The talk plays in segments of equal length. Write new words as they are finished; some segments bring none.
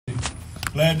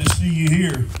Glad to see you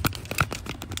here.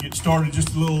 Get started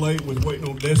just a little late with waiting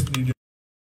on Destiny.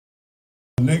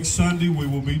 Next Sunday we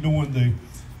will be doing the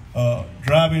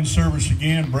drive-in service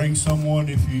again. Bring someone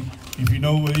if you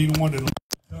know anyone that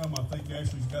come. I think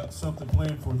Ashley's got something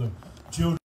planned for the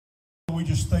children. We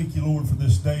just thank you, Lord, for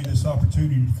this day, this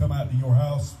opportunity to come out to your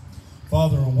house,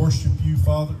 Father, and worship you,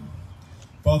 Father.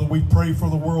 Father, we pray for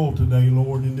the world today,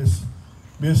 Lord, in this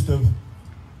midst of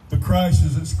the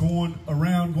crisis that's going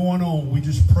on. We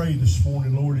just pray this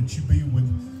morning, Lord, that you be with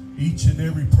each and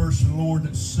every person, Lord,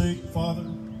 that's sick, Father,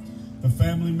 the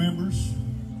family members.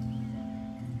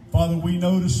 Father, we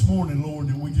know this morning, Lord,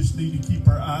 that we just need to keep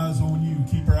our eyes on you,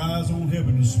 keep our eyes on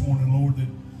heaven this morning, Lord, that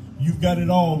you've got it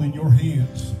all in your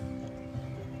hands.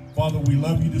 Father, we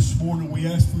love you this morning. We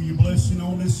ask for your blessing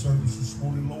on this service this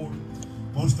morning, Lord.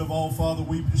 Most of all, Father,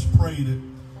 we just pray that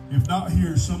if not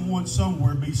here, someone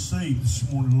somewhere be saved this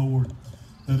morning, Lord,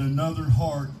 that another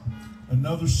heart,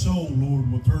 another soul, Lord,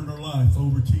 will turn their life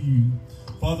over to you.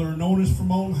 Father, anoint us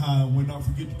from on high. We'll not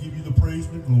forget to give you the praise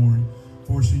and the glory.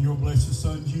 For us in your blessed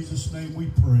Son, Jesus' name, we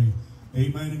pray.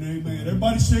 Amen and amen.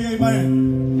 Everybody say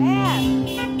amen.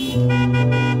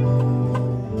 Amen.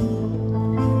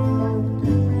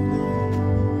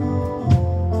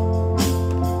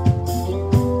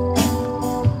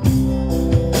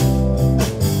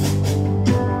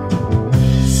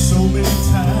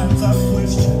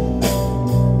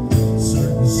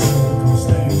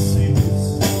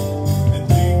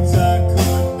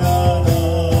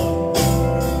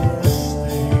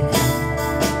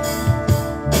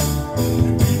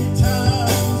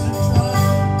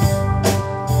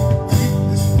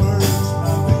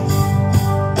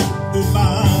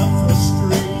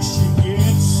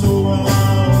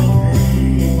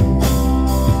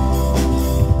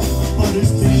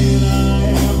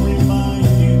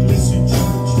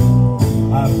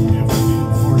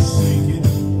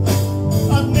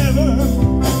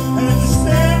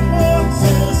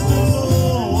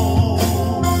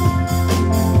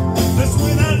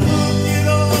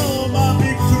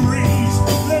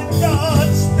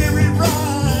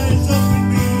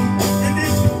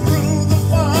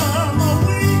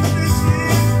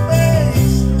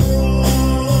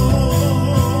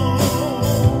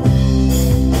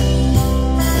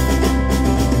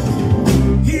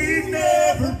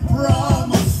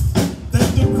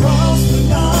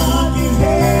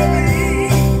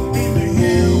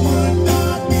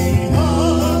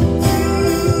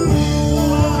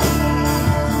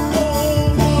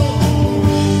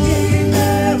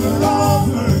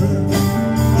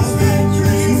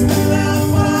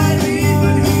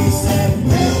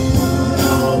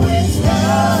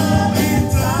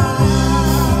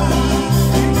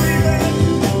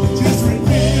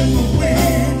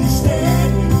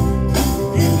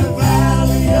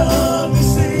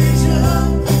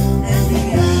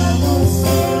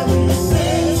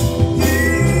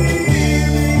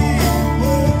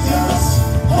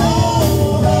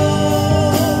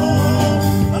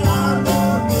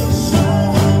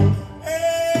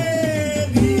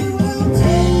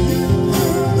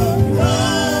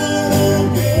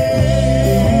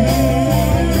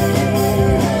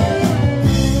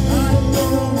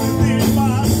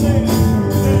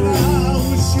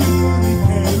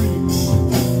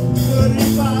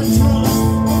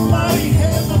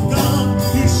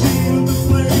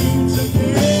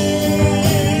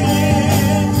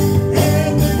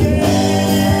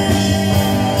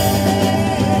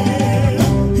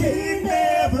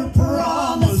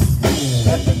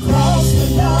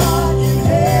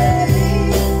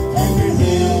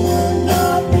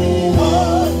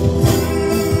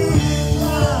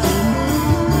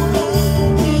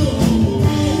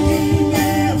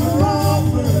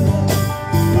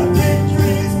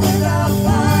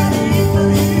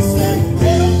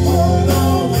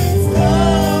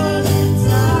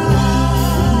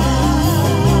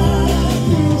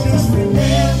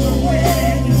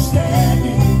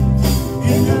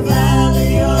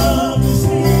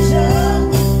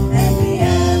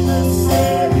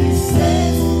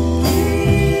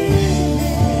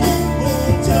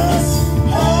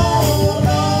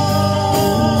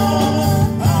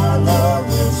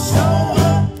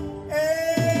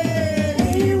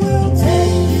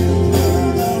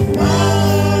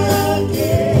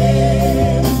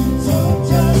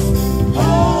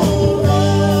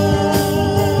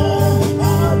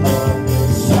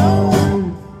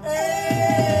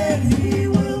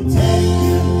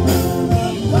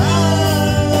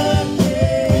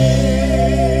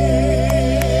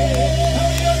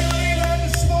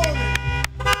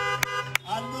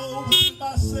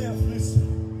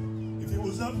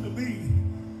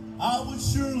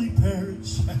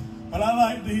 But I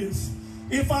like this.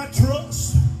 If I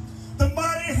trust the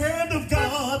mighty hand of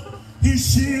God, He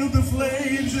shield the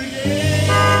flames again.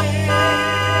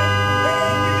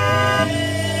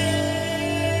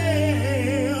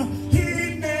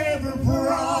 He never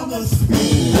promised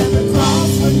me that the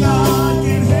cross would not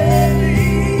get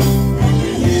heavy, and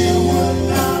the hill would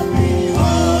not be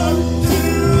hard to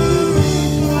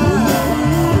climb.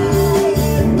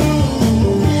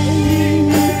 He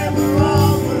never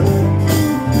offered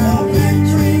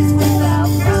victories without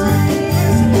promise.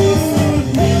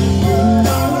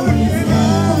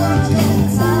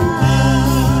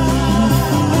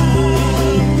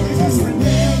 Just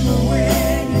remember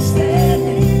when you're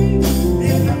standing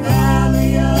in the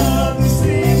valley of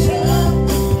decision,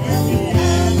 and the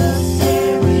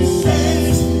adversary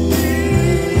says,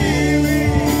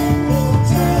 "Miracle,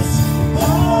 just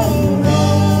hold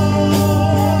on.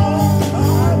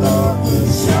 Our Lord will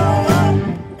show up,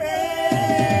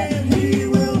 and He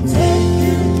will take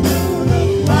you through the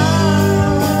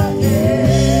fire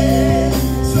again.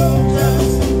 So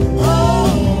just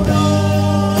hold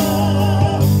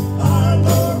on. Our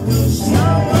Lord will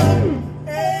show up,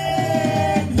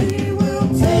 and He will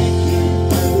take you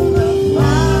through the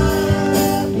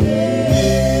fire again."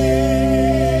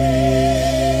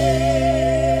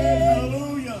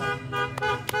 Hallelujah.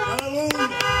 Hallelujah.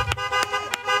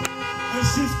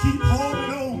 Let's just keep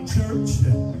holding on, church.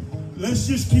 Let's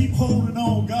just keep holding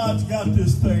on. God's got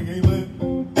this thing. Amen.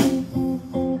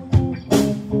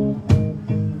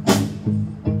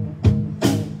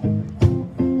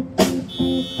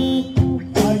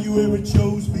 How you ever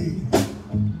chose me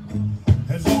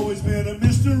has always been a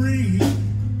mystery.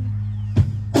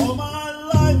 All my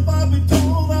life I've been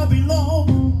told I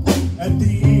belong at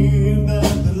the end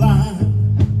of the line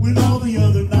with all the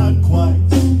other not quite.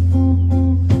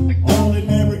 All they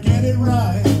never get it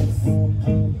right.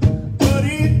 But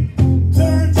it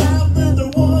turns out that the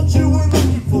ones you were looking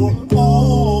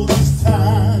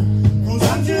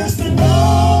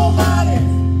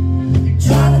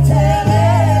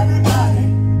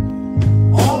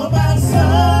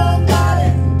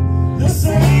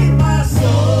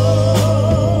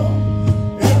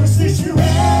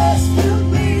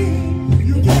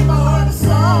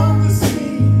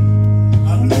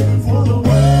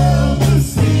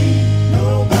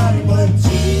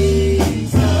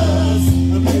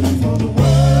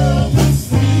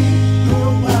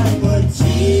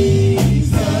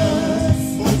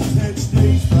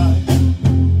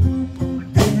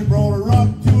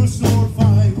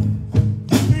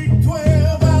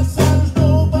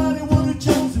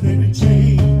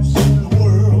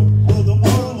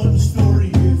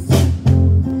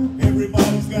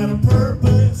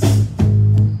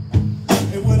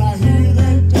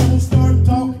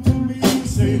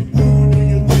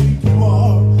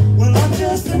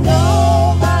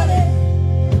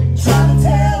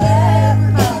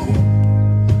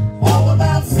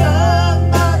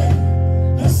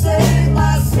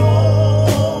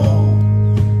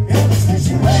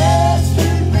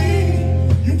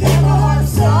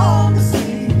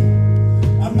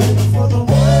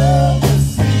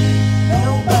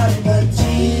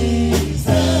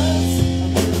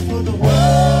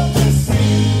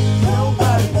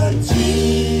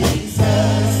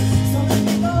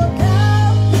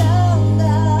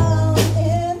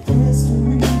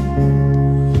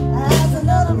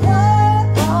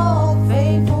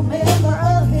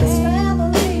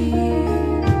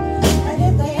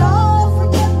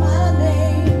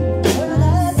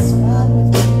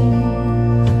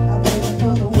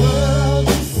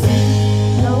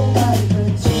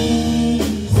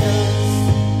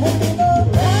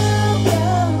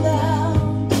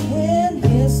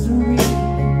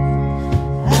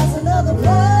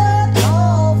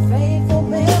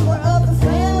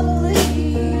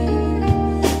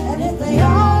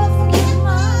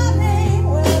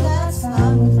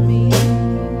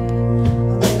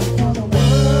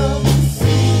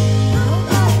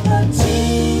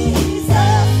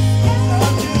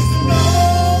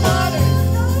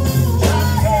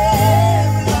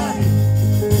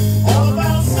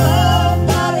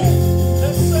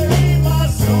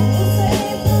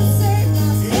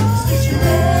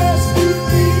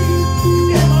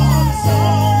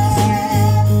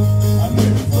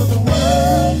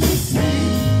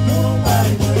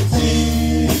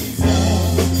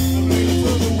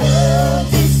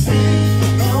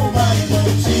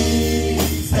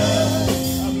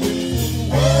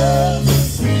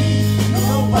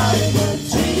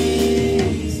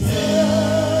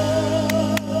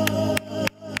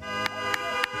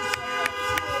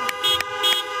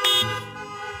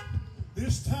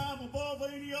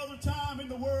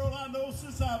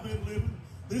I've been living.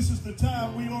 This is the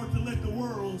time we are to let the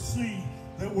world see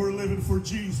that we're living for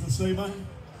Jesus. Amen.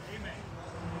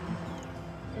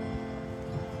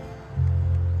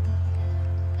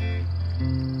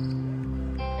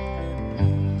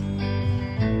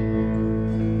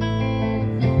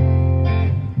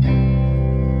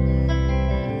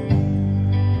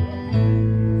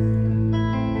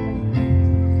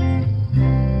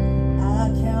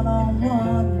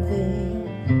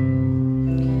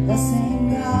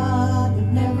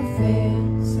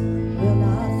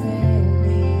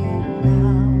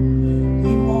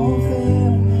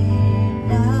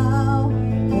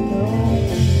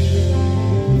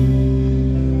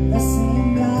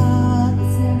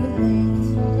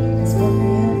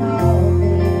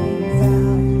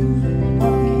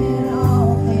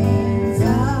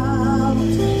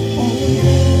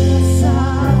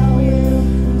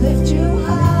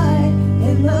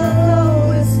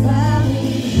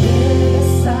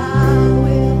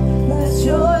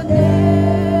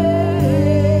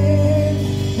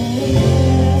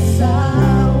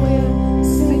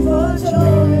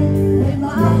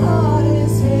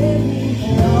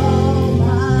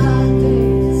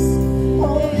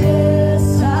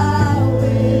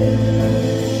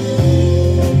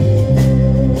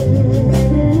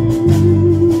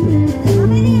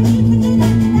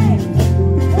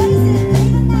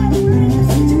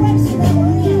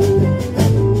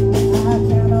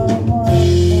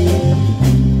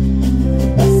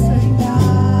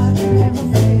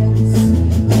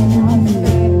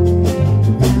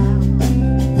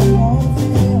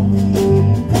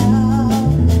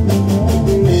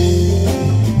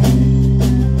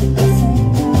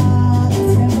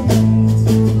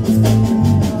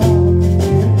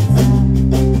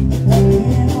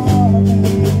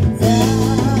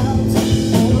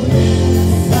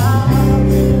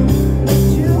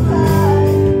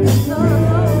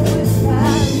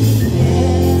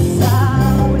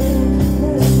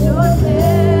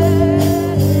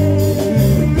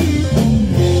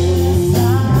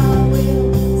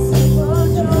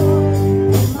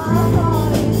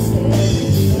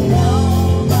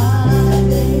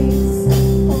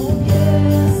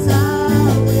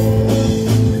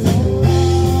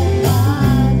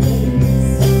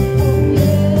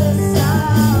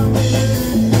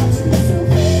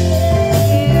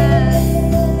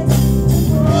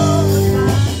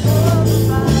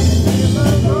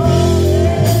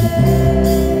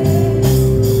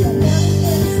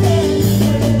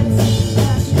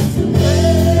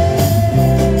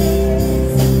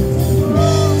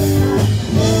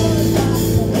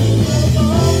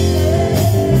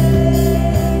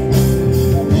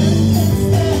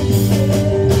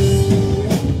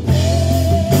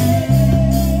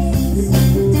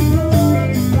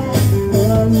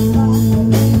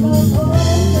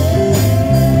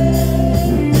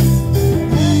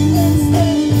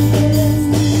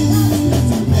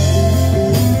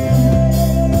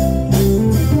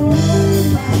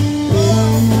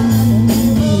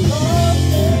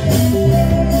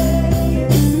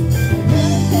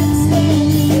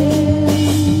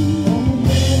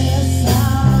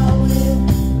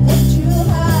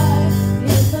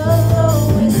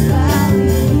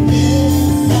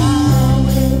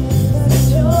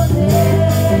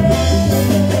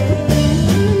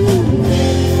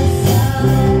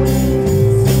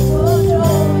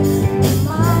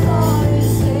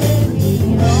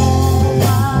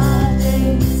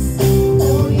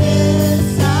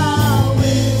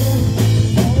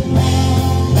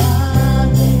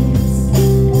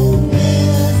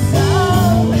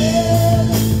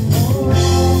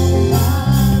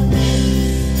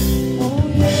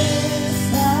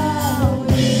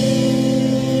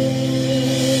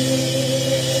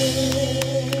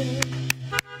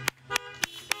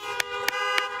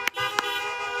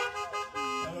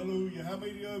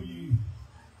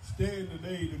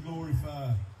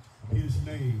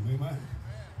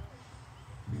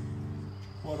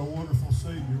 What a wonderful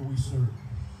Savior we serve.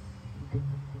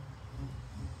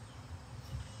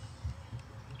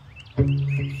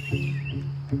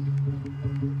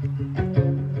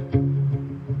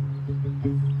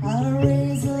 I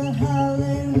raise a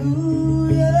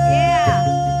hallelujah,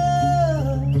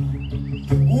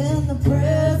 in the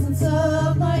presence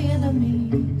of my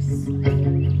enemies.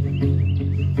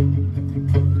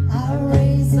 I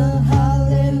raise a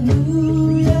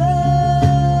hallelujah,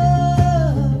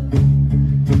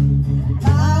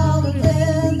 louder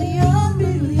than the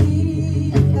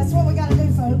unbelief. That's what we gotta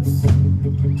do, folks.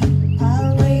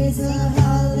 I raise a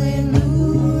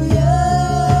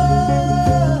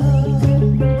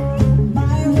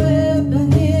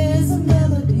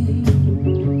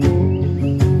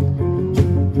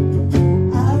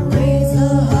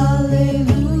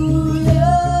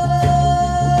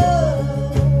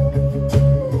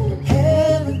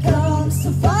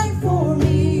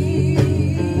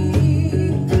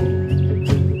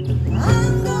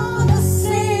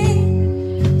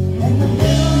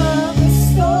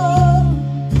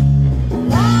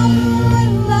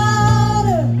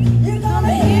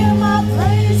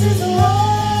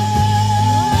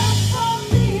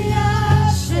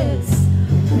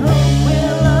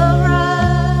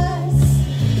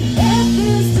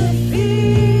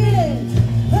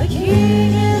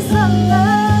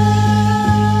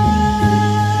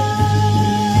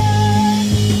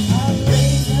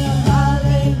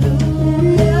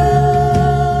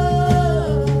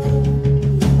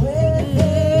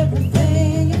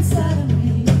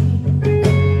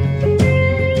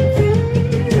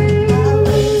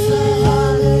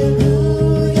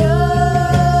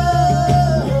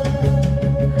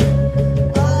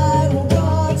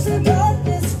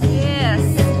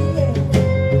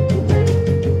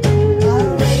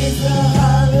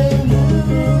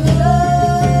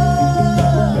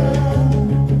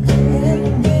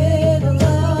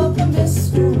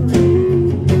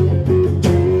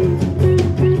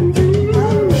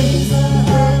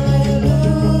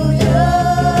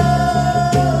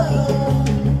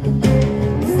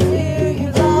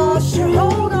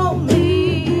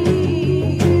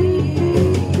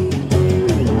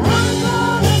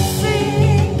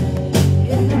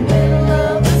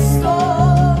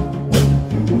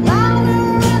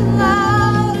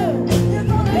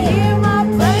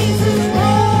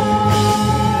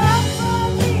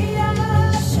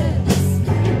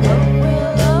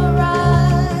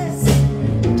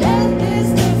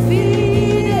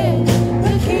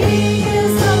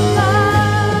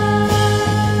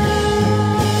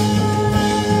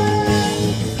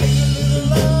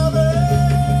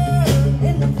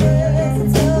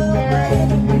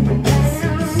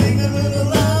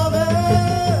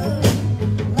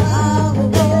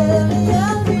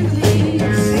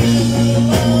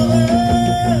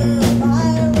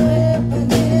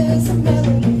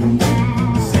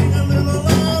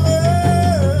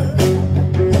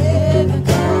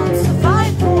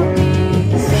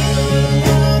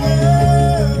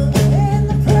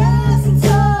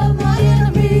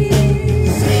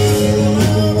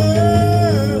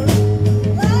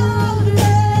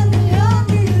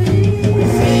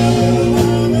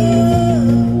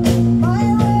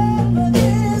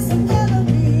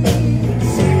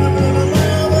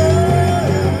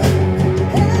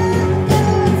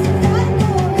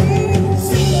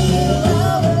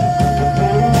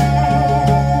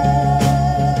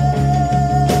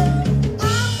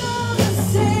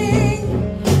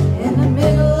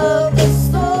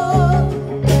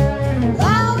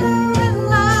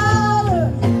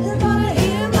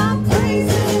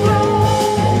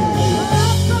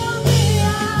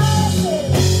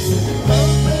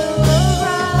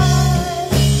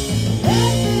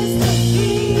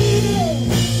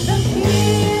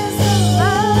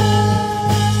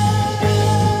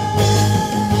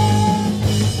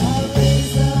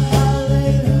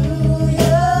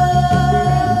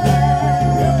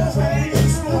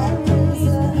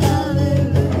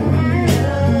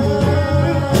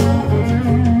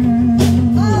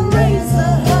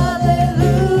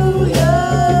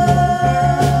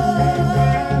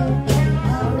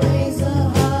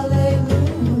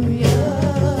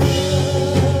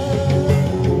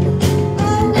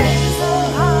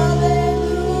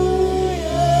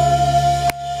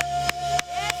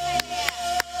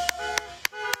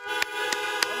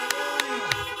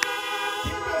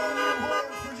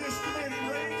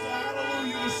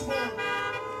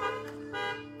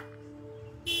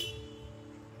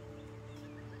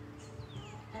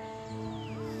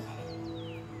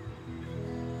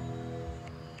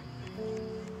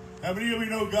How many of you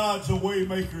know God's a way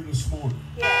maker this morning?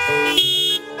 Yes.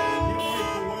 He'll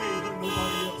make a way when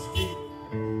nobody else can.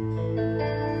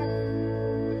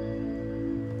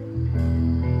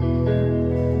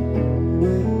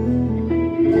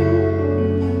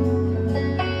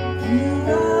 You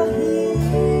are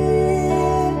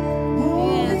here,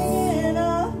 moving in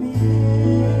our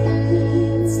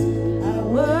midst. I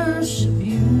worship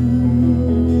you.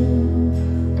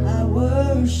 I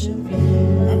worship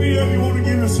you. How many of you want to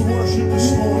give us some worship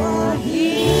this You morning? are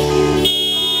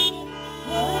here,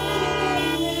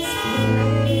 working in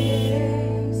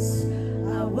this place.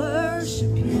 I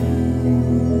worship you.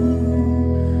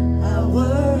 I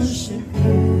worship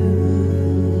you.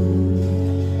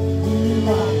 You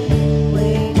are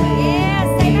waymaker.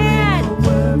 Yes, amen.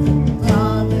 Word,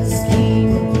 promise, keep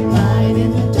light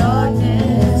in the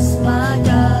darkness. My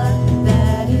God,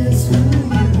 that is who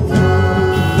you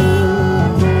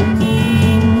are.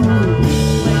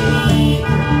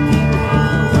 Waymaker,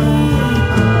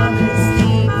 promise,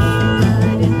 keep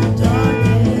light in the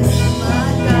darkness. My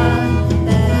God,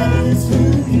 that is who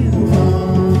you are.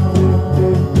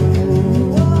 You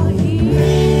are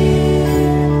here,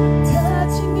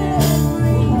 touching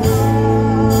every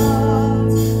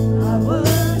heart. I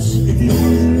worship If you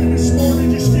worship Him this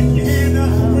morning, just stick your hand out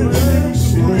the window and give Him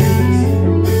some praise. you.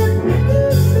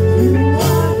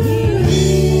 Are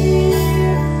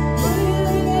here,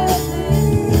 breathing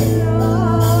every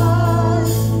heart.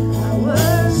 I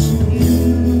worship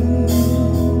you.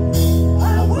 I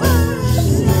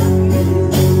worship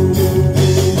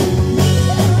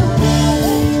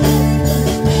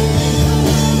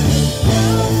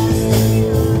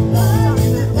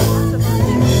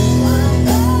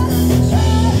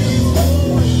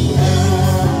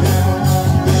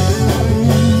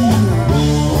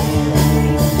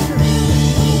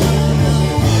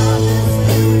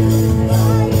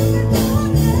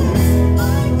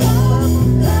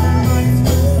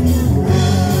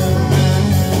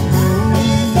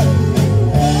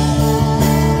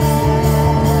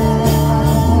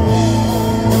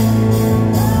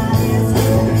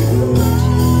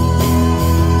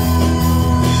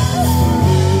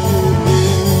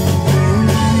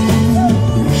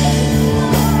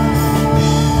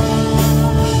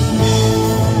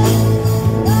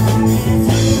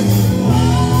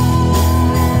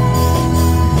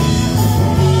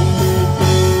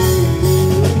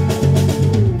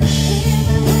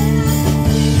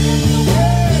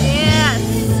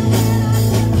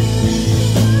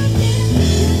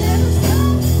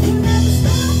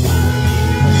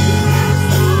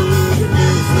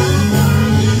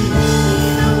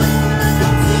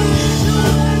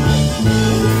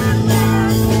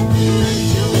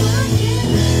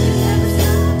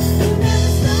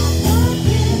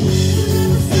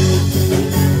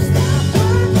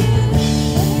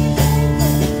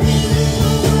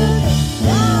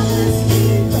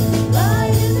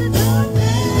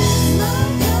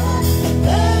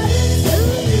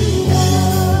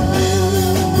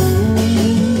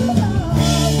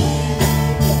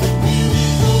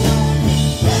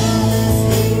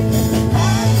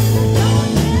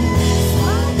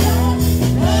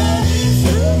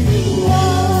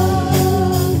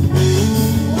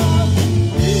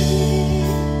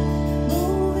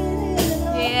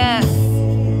Yes.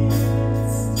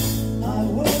 I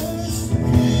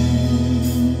worship you.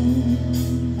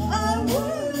 I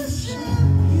worship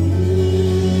you.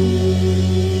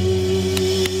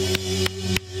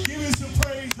 Give Him some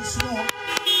praise this morning.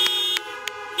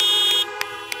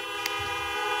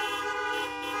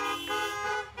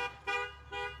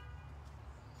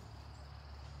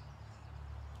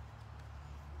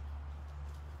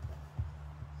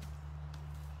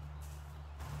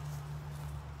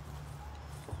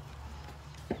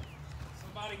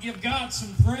 Somebody give God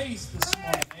some praise this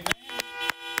morning. Amen.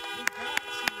 Give God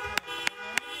some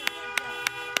praise. Amen.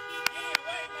 Any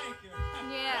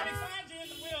waymaker. Yes. Let me find you in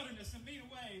the wilderness and meet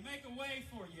a way. Make a way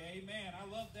for you. Amen. I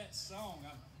love that song.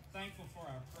 I'm thankful for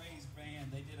our praise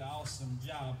band. They did an awesome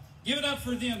job. Give it up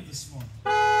for them this morning.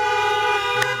 Amen.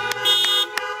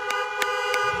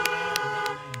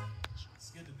 Amen.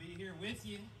 It's good to be here with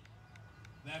you.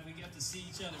 Glad we get to see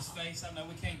each other's face. I know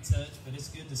we can't touch, but it's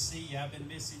good to see you. I've been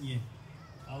missing you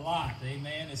a lot.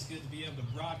 Amen. It's good to be able to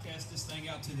broadcast this thing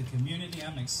out to the community.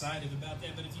 I'm excited about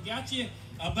that. But if you got you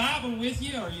a Bible with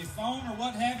you or your phone or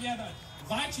what have you, I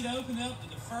invite you to open up to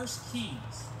the 1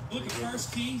 Kings. The book of 1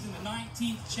 Kings in the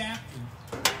 19th chapter.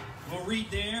 We'll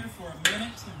read there for a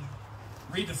minute and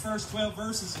read the first 12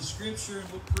 verses of Scripture,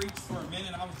 and we'll preach for a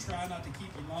minute. I will try not to keep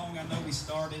it long. I know we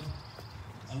started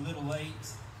a little late.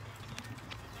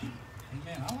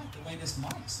 Amen. I like the way this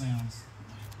mic sounds.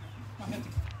 I have to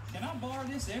Can I borrow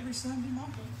this every Sunday,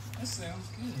 Mom? That sounds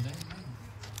good. Amen.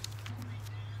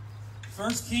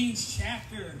 1 Kings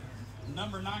chapter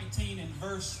number 19 and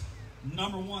verse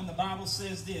number 1, the Bible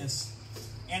says this.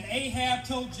 And Ahab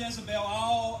told Jezebel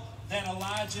all that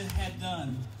Elijah had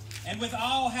done, and with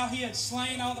all how he had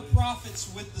slain all the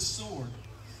prophets with the sword.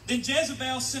 Then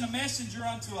Jezebel sent a messenger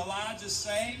unto Elijah,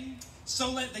 saying,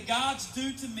 So let the gods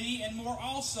do to me, and more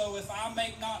also, if I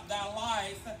make not thy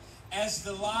life as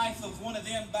the life of one of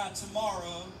them by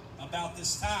tomorrow about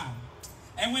this time.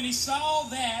 And when he saw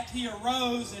that, he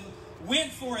arose and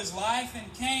went for his life,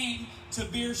 and came to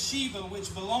Beersheba,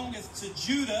 which belongeth to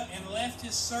Judah, and left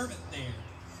his servant there.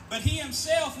 But he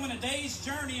himself went a day's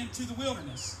journey into the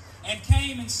wilderness, and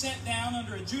came and sat down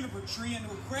under a juniper tree, and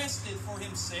requested for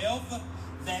himself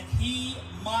that he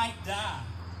might die.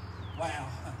 Wow.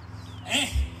 And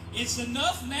it's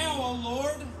enough now, O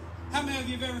Lord. How many of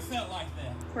you have ever felt like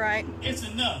that? Right. It's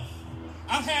enough.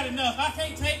 I've had enough. I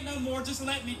can't take no more. Just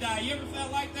let me die. You ever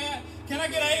felt like that? Can I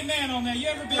get an amen on that? You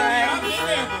ever been there? I've been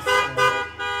there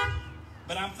before.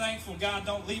 But I'm thankful God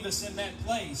don't leave us in that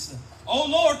place. Oh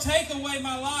Lord, take away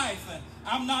my life.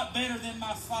 I'm not better than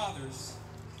my fathers.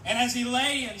 And as he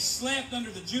lay and slept under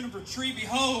the juniper tree,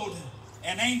 behold,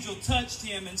 an angel touched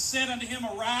him and said unto him,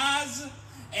 Arise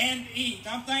and eat.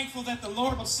 I'm thankful that the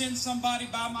Lord will send somebody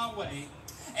by my way.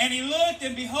 And he looked,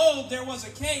 and behold, there was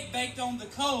a cake baked on the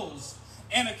coals,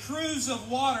 and a cruse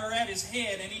of water at his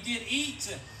head. And he did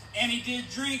eat, and he did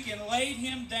drink, and laid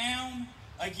him down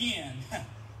again.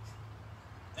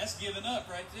 That's giving up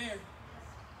right there.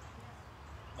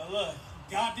 But look,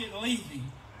 God didn't leave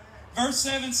him. Verse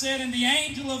 7 said, And the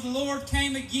angel of the Lord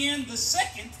came again the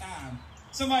second time.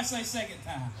 Somebody say second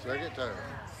time. Second time.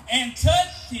 And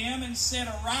touched him and said,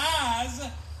 Arise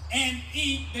and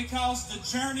eat, because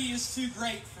the journey is too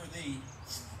great for thee.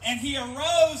 And he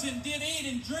arose and did eat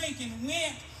and drink, and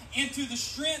went into the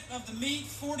strength of the meat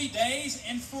 40 days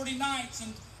and 40 nights,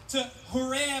 and to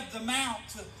Horeb, the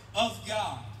mount of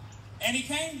God. And he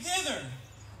came thither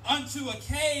unto a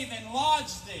cave, and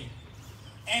lodged there.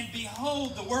 And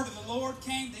behold, the word of the Lord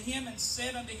came to him, and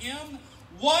said unto him,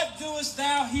 What doest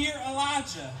thou here,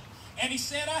 Elijah? And he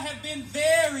said, I have been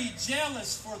very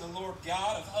jealous for the Lord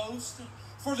God of hosts.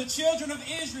 For the children of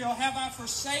Israel have I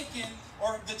forsaken,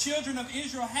 or the children of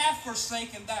Israel have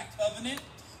forsaken thy covenant,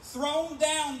 thrown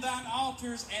down thine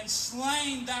altars, and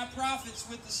slain thy prophets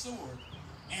with the sword.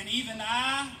 And even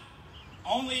I,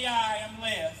 only I am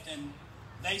left, and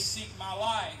they seek my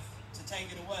life to take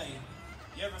it away.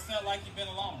 You ever felt like you've been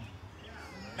alone?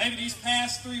 Maybe these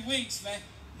past 3 weeks, man,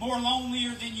 more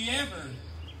lonelier than you ever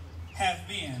have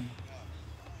been.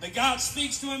 But God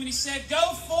speaks to him, and he said,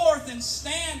 Go forth and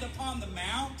stand upon the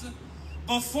mount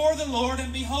before the Lord.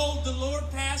 And behold, the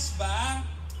Lord passed by,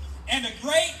 and a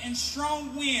great and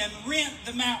strong wind rent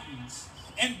the mountains,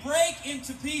 and brake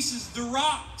into pieces the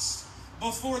rocks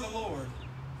before the Lord.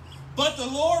 But the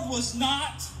Lord was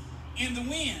not in the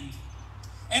wind.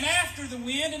 And after the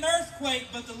wind, an earthquake,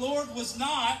 but the Lord was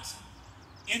not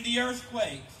in the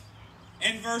earthquake.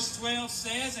 And verse 12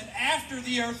 says, And after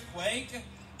the earthquake,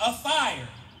 a fire.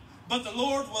 But the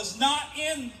Lord was not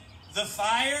in the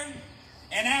fire.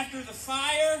 And after the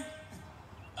fire,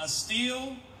 a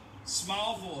still,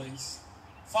 small voice.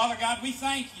 Father God, we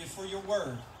thank you for your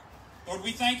word. Lord,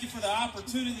 we thank you for the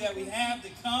opportunity that we have to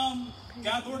come,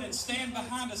 God, Lord, and stand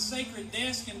behind a sacred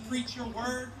desk and preach your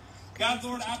word. God,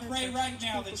 Lord, I pray right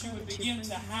now that you would begin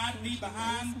to hide me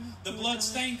behind the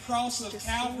bloodstained cross of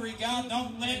Calvary. God,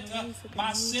 don't let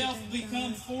myself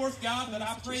become forth, God, but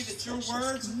I pray that your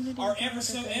words are ever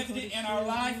so evident in our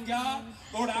life, God.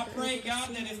 Lord, I pray, God,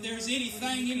 that if there's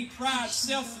anything, any pride,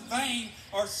 self-vain,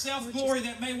 or self-glory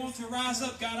that may want to rise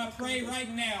up, God, I pray right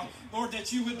now, Lord,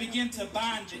 that you would begin to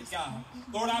bind it, God.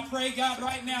 Lord, I pray, God,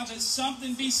 right now that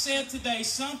something be said today,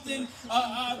 something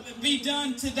be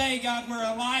done today, God, where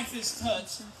a life is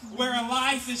touched, where a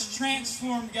life is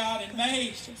transformed, God, and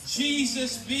may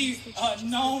Jesus be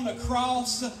known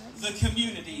across the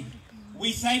community.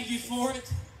 We thank you for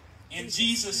it. In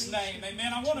Jesus' name,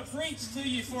 amen. I want to preach to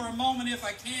you for a moment, if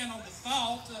I can, on the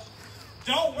thought,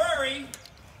 don't worry,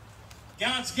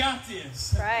 God's got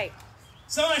this. Right.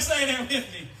 Somebody say that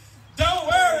with me. Don't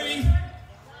worry,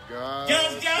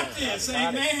 God's got this.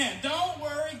 Amen. Don't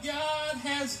worry, God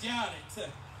has got it.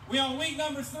 We're on week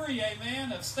number 3,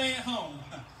 amen, of stay at home.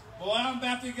 Boy, I'm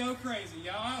about to go crazy,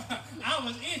 y'all. I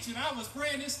was itching. I was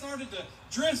praying. It started to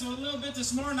drizzle a little bit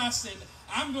this morning. I said,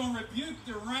 I'm going to rebuke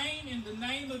the rain in the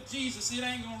name of Jesus. It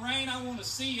ain't going to rain. I want to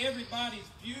see everybody's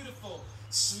beautiful,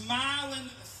 smiling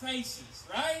faces,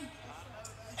 right?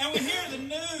 And we hear the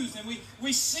news, and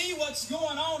we see what's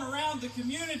going on around the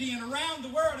community and around the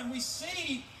world, and we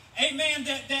see amen,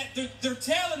 that they're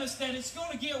telling us that it's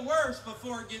going to get worse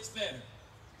before it gets better.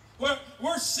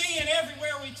 We're seeing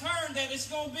everywhere we turn that it's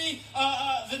going to be,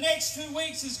 the next 2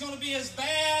 weeks is going to be as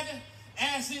bad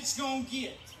as it's going to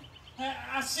get.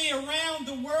 I see around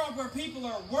the world where people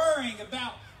are worrying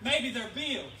about maybe their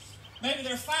bills, maybe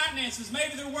their finances,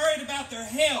 maybe they're worried about their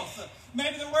health,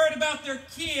 maybe they're worried about their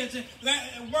kids,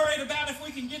 worried about if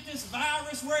we can get this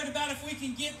virus, worried about if we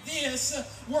can get this.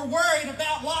 We're worried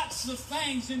about lots of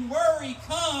things, and worry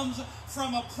comes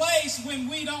from a place when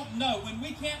we don't know, when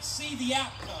we can't see the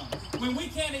outcome, when we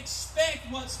can't expect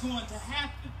what's going to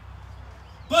happen.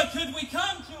 But could we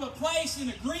come to a place in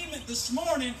agreement this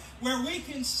morning where we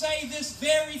can say this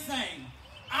very thing?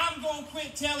 I'm going to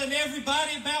quit telling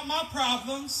everybody about my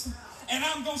problems, and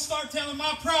I'm going to start telling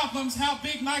my problems how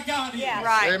big my God is. Yeah,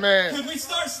 right. Amen. Could we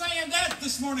start saying that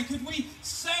this morning? Could we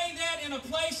say that in a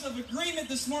place of agreement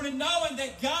this morning, knowing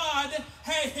that God,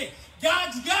 hey,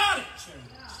 God's got it, church?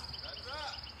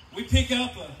 We pick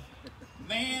up a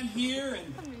man here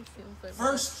in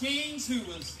 1 Kings who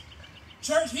was,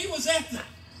 church, he was at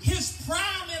his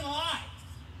prime in life.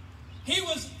 He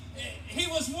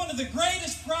was one of the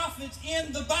greatest prophets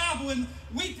in the Bible, and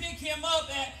we pick him up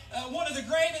at one of the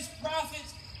greatest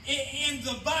prophets in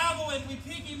the Bible, and we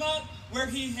pick him up where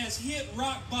he has hit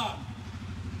rock bottom.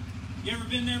 You ever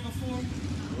been there before?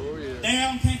 Oh, yeah.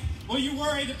 Down, well, you're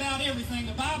worried about everything.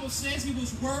 The Bible says he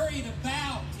was worried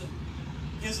about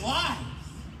his life.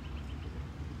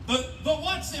 But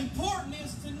what's important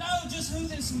is to know just who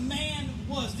this man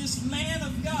was, this man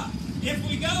of God. If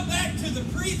we go back to the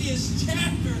previous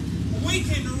chapter, we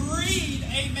can read,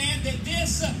 amen, that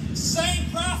this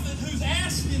same prophet who's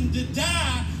asking to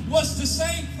die was the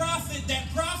same prophet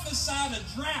that prophesied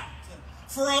a drought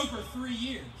for over 3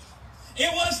 years.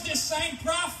 It was this same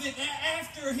prophet,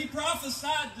 after he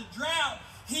prophesied the drought,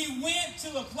 he went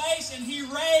to a place and he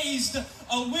raised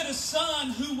a widow son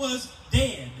who was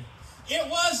dead. It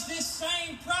was this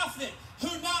same prophet who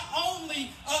not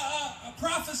only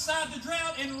prophesied the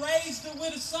drought and raised a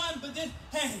widow son, but then,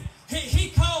 he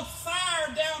called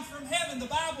fire down from heaven. The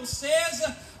Bible says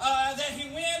that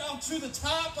he went up to the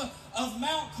top of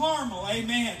Mount Carmel,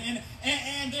 amen.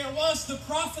 And there was the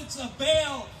prophets of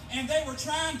Baal, and they were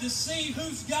trying to see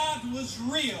whose God was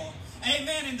real.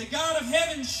 Amen. And the God of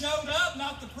heaven showed up,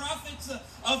 not the prophets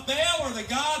of Baal or the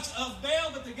gods of Baal,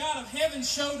 but the God of heaven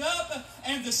showed up,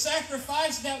 and the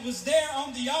sacrifice that was there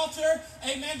on the altar,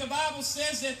 amen, the Bible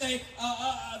says that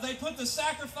they put the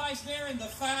sacrifice there, and the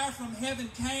fire from heaven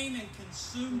came and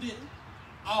consumed it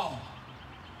all.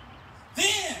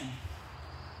 Then,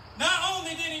 not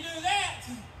only did he do that,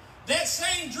 that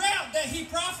same drought that he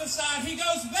prophesied, he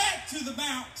goes back to the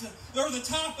mount, or the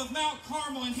top of Mount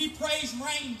Carmel, and he prays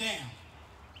rain down.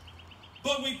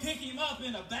 But we pick him up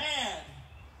in a bad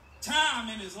time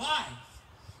in his life.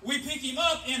 We pick him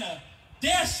up in a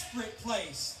desperate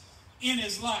place in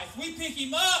his life. We pick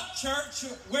him up,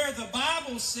 church, where the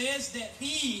Bible says that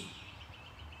he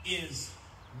is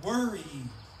worrying.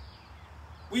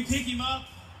 We pick him up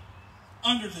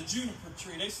under the juniper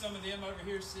tree. There's some of them over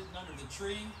here sitting under the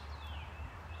tree.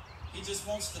 He just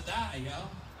wants to die, y'all.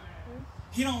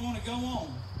 He don't want to go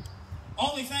on.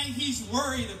 Only thing he's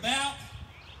worried about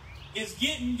is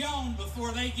getting gone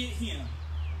before they get him.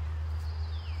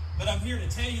 But I'm here to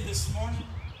tell you this morning,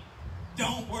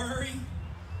 don't worry,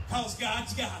 because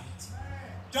God's got it.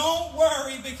 Don't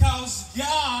worry, because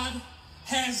God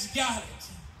has got it.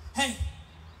 Hey,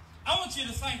 I want you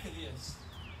to think of this.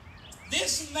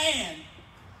 This man,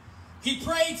 he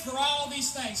prayed for all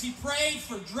these things. He prayed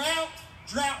for drought.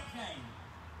 Drought came.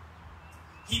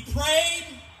 He prayed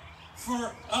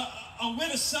for a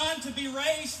widow son to be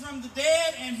raised from the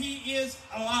dead, and he is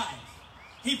alive.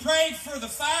 He prayed for the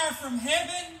fire from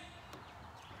heaven,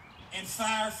 and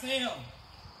fire fell.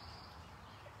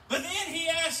 But then he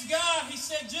asked God, he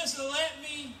said, just let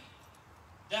me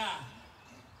die.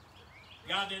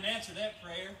 God didn't answer that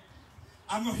prayer.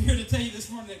 I'm here to tell you this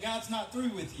morning that God's not through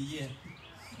with you yet.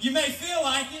 You may feel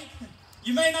like it.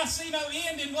 You may not see no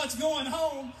end in what's going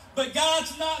on, but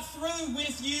God's not through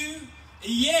with you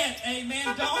yet.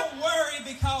 Amen. Don't worry,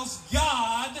 because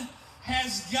God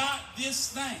has got this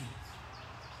thing.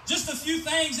 Just a few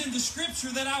things in the scripture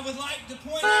that I would like to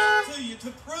point out to you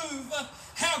to prove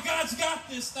how God's got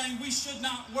this thing. We should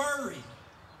not worry.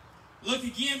 Look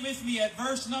again with me at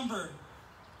verse number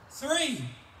 3.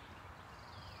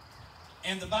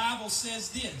 And the Bible says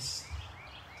this.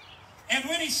 And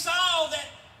when he saw that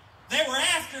they were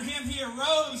after him, he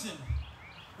arose and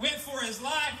went for his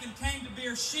life and came to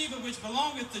Beersheba, which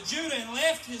belongeth to Judah, and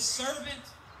left his servant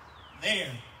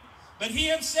there. But he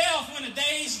himself went a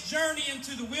day's journey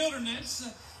into the wilderness,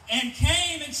 and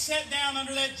came and sat down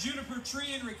under that juniper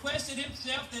tree and requested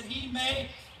himself that he may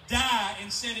die,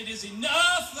 and said, "It is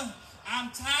enough.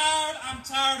 I'm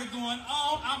tired of going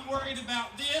on. I'm worried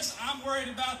about this. I'm worried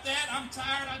about that. I'm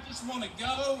tired. I just want to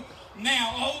go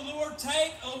now. Oh Lord,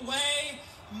 take away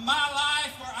my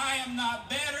life, for I am not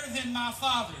better than my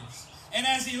fathers." And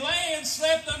as he lay and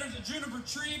slept under the juniper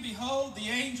tree, behold, the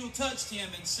angel touched him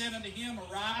and said unto him,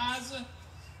 "Arise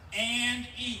and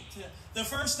eat." The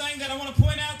first thing that I want to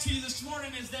point out to you this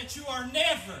morning is that you are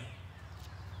never,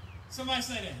 somebody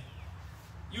say that.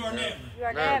 You are never. You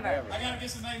are never. I got to get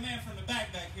some amen from the back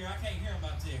here. I can't hear them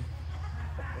out there.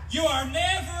 You are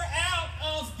never out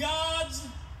of God's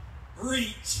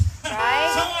reach.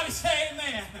 Right. Somebody say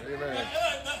amen. Amen.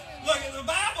 Look, the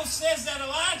Bible says that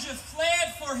Elijah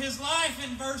fled for his life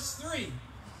in verse 3.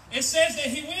 It says that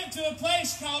he went to a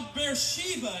place called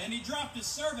Beersheba, and he dropped his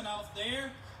servant off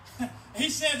there. He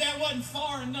said that wasn't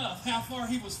far enough, how far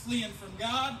he was fleeing from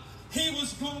God. He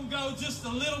was going to go just a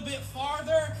little bit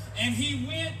farther, and he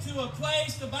went to a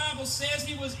place, the Bible says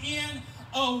he was in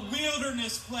a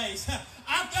wilderness place.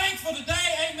 I'm thankful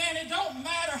today, amen, it don't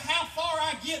matter how far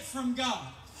I get from God.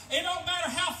 It don't matter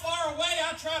how far away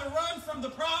I try to run from the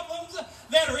problems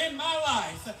that are in my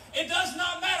life. It does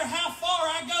not matter how far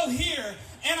I go here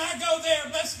and I go there,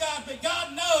 bless God, but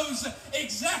God knows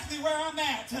exactly where I'm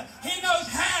at. He knows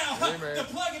how Amen. to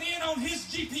plug it in on his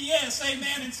GPS,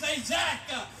 amen, and say, "Zach,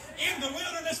 in the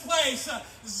wilderness place,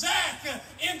 Zach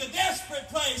in the desperate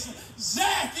place,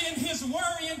 Zach in his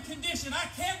worrying condition. I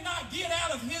cannot get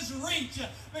out of his reach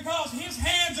because his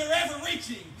hands are ever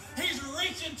reaching. He's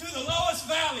reaching to the lowest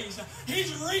valleys.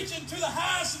 He's reaching to the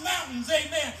highest mountains,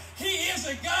 amen. He is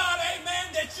a God,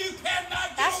 amen, that you cannot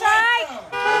get That's away right. from.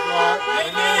 That's right.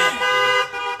 Amen.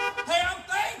 Hey, I'm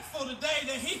thankful today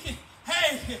that he can,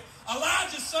 hey,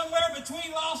 Elijah's somewhere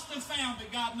between lost and found,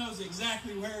 but God knows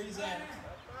exactly where he's at.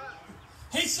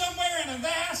 He's somewhere in a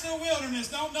vast wilderness.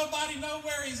 Don't nobody know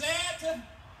where he's at,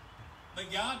 but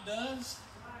God does.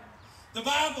 The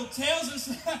Bible tells us,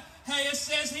 hey, it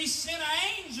says he sent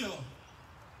an angel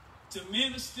to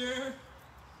minister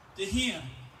to him.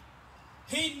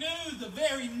 He knew the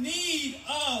very need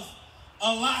of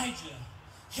Elijah.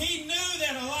 He knew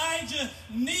that Elijah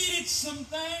needed some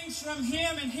things from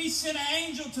him, and he sent an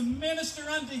angel to minister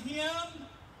unto him,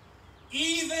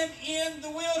 even in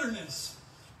the wilderness.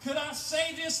 Could I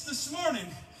say this morning,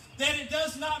 that it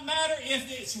does not matter if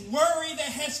it's worry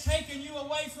that has taken you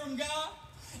away from God,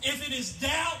 if it is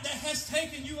doubt that has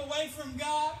taken you away from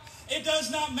God. It does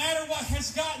not matter what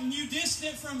has gotten you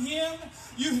distant from Him.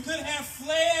 You could have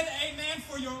fled, amen,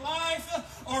 for your life,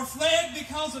 or fled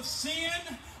because of sin,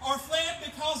 or fled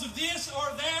because of this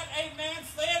or that, amen,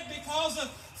 fled because of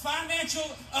financial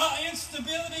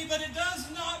instability, but it does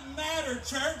not matter,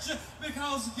 church,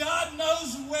 because God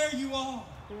knows where you are.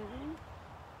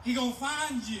 He's going to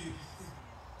find you.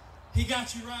 He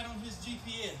got you right on His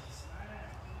GPS.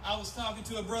 I was talking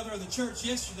to a brother of the church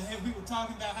yesterday. We were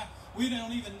talking about how we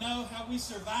don't even know how we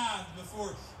survived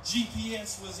before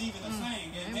GPS was even a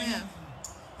thing. And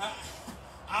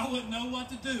I wouldn't know what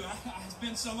to do. It's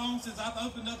been so long since I've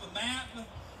opened up a map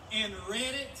and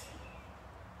read it.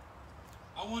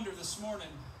 I wonder this morning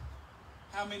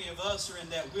how many of us are in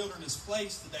that wilderness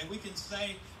place today. We can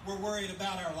say we're worried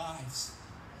about our lives.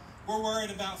 We're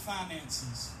worried about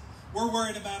finances. We're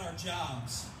worried about our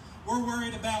jobs. We're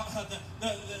worried about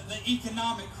the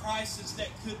economic crisis that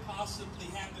could possibly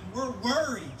happen. We're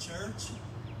worried, church.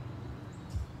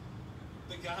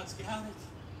 But God's got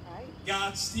it. Right.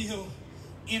 God's still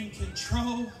in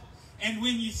control. And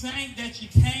when you think that you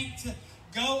can't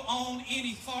go on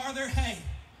any farther, hey,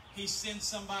 He sends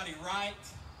somebody right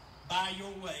by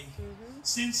your way.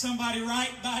 Send somebody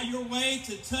right by your way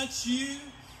to touch you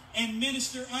and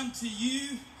minister unto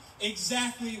you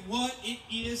exactly what it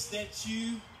is that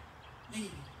you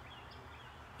need.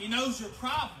 He knows your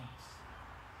problems.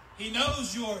 He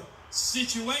knows your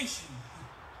situation.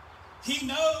 He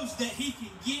knows that He can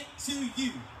get to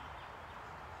you.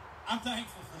 I'm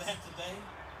thankful for that today.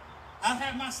 I've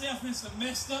had myself in some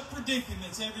messed up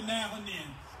predicaments every now and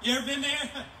then. You ever been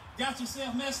there? Got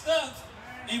yourself messed up?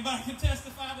 Anybody can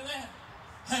testify to that?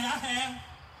 Hey, I have.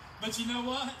 But you know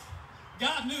what?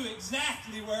 God knew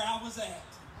exactly where I was at.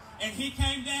 And He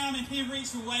came down and He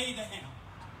reached way down.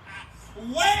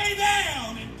 Way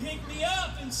down and picked me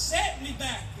up and set me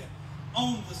back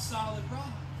on the solid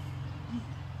rock.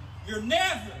 You're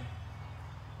never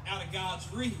out of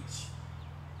God's reach.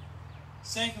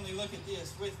 Secondly, look at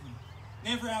this with me.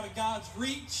 Never out of God's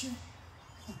reach.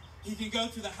 He can go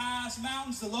to the highest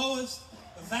mountains, the lowest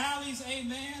valleys,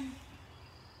 amen.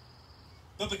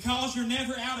 But because you're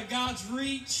never out of God's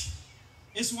reach,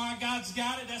 It's why God's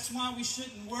got it. That's why we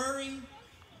shouldn't worry.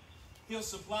 He'll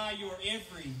supply your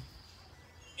every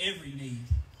need.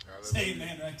 Say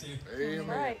amen right there. Amen.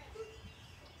 Right.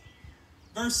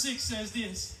 Verse 6 says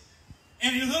this,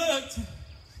 and he looked.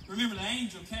 Remember, the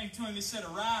angel came to him and said,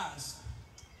 arise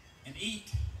and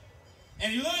eat.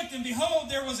 And he looked, and behold,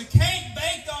 there was a cake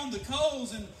baked on the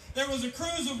coals, and there was a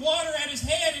cruse of water at his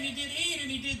head, and he did eat,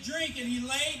 and he did drink, and he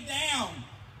laid down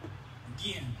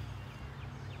again.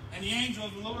 And the angel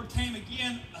of the Lord came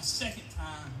again a second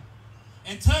time,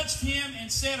 and touched him,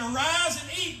 and said, arise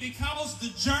and eat, because the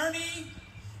journey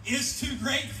is too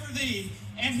great for thee.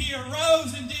 And he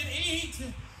arose and did eat,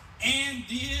 and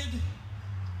did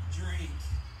drink.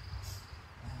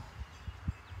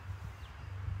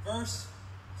 Verse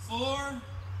 4,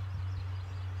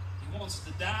 he wants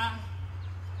to die.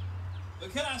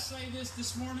 But could I say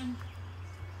this morning?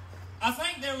 I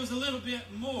think there was a little bit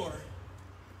more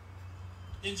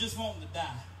than just wanting to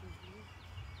die.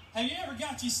 Have you ever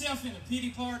got yourself in a pity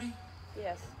party?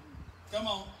 Yes. Come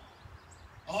on.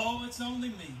 Oh, it's only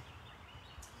me.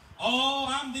 Oh,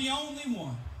 I'm the only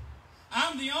one.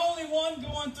 I'm the only one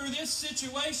going through this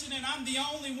situation, and I'm the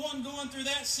only one going through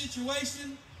that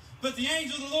situation. But the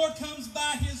angel of the Lord comes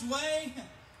by his way.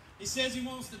 He says he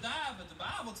wants to die, but the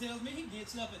Bible tells me he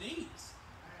gets up and eats.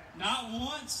 Not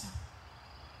once,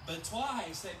 but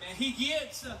twice. Amen. He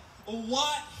gets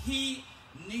what he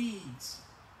needs.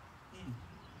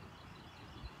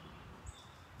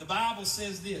 The Bible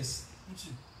says this.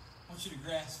 I want you to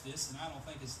grasp this, and I don't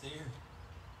think it's there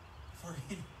for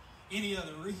any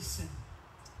other reason.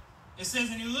 It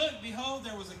says, and he looked, behold,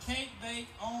 there was a cake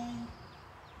baked on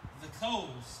the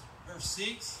coals, verse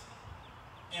 6,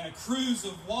 and a cruse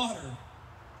of water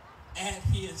at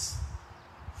his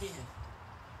head.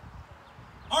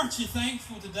 Aren't you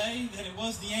thankful today that it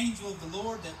was the angel of the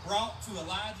Lord that brought to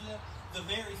Elijah the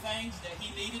very things that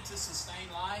he needed to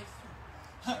sustain life?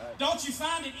 Don't you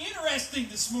find it interesting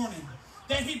this morning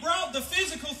that he brought the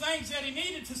physical things that he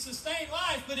needed to sustain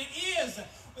life, but it is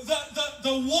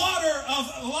the water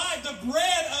of life, the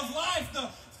bread of life, the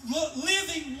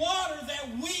living water that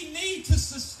we need to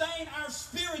sustain our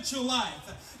spiritual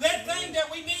life. That thing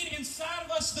that we need inside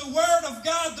of us, the Word of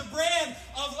God, the bread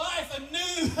of life, a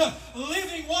new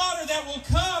living water that will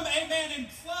come, amen, and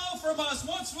flow from us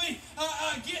once we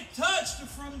get touched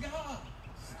from God.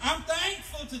 I'm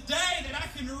thankful today that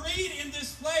I can read in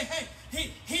this place,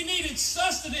 hey, he needed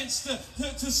sustenance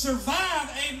to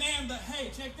survive, amen, but hey,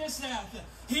 check this out.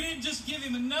 He didn't just give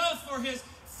him enough for his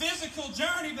physical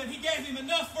journey, but he gave him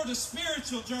enough for the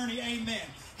spiritual journey, amen.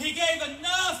 He gave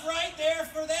enough right there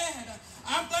for that.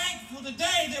 I'm thankful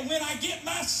today that when I get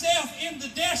myself in the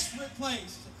desperate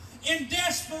place, in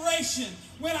desperation,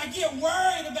 when I get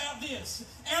worried about this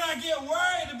and I get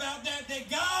worried about that, that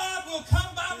God will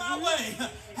come by my way.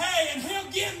 Hey, and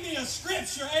he'll give me a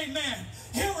scripture, amen.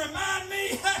 He'll remind me,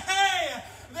 hey,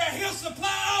 that he'll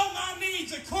supply all my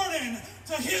needs according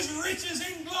to his riches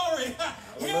in glory.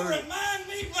 He'll remind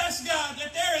me, bless God,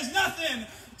 that there is nothing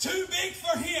too big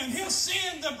for him. He'll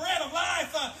send the bread of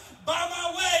life by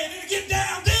my way, and it'll get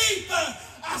down deep.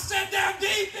 I sat down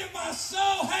deep in my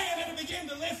soul, hey, and it'll begin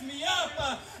to lift me up.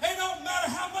 It don't matter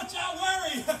how much I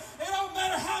worry. It don't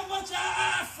matter how much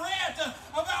I fret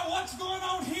about what's going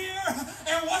on here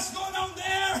and what's going on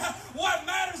there. What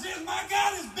matters is my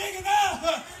God is big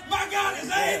enough. My God is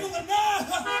able enough.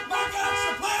 My God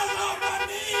supplies all my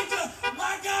needs.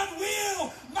 My God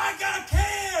will. My God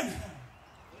can.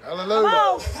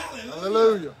 Hallelujah.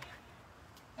 Hallelujah.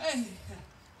 Hey,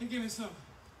 give me some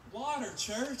water,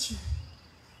 church.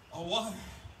 A water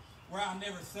where I'll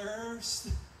never thirst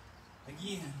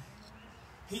again.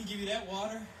 He can give you that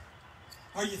water.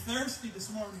 Are you thirsty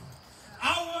this morning?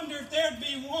 I wonder if there'd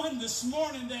be one this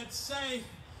morning that'd say,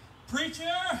 preacher,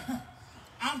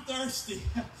 I'm thirsty.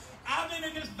 I've been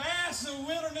in this vast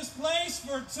wilderness place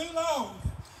for too long.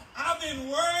 I've been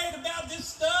worried about this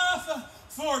stuff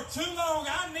for too long.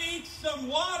 I need some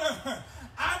water.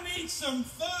 I need some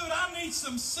food. I need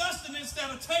some sustenance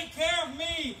that'll take care of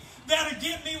me, that'll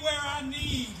get me where I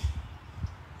need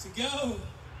to go.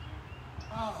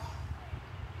 Oh,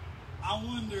 I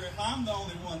wonder if I'm the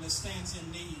only one that stands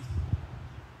in need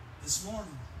this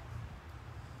morning.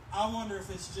 I wonder if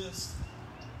it's just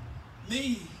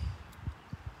me.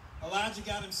 Elijah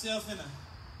got himself in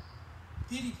a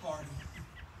pity party.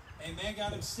 Amen.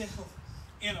 Got himself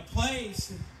in a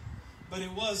place, but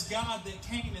it was God that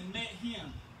came and met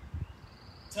him,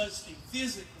 touched him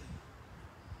physically,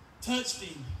 touched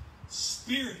him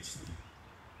spiritually,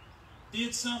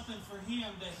 did something for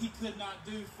him that he could not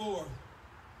do for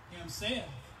himself.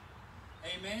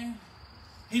 Amen.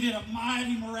 He did a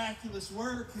mighty miraculous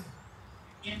work.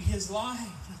 in his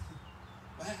life.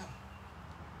 Wow.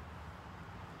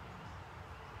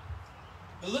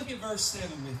 But look at verse 7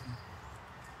 with me.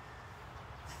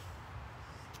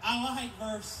 I like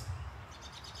verse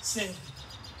 7. If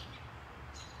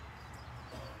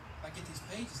I get these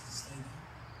pages to stay there.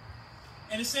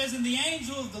 And it says, and the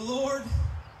angel of the Lord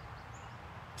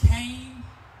came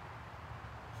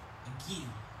again.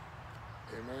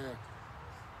 Amen.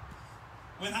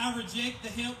 When I reject the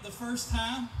help the first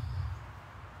time,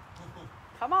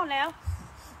 Come on now.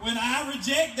 when I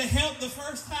reject the help the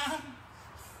first time,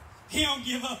 he don't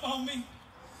give up on me.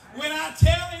 When I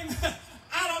tell him,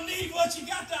 I don't need what you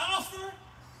got to offer,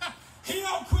 he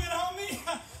don't quit on me.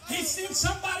 He sent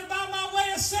somebody by my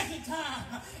way a second time,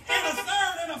 and a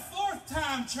third and a fourth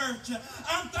time, church.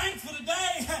 I'm thankful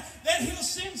today that he'll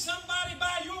send somebody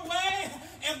by your way,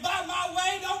 and by my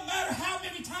way, don't matter how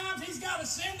many times he's got to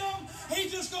send them,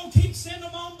 he's just going to keep sending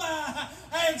them on by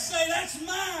and say, that's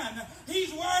mine.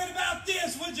 He's worried about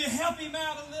this. Would you help him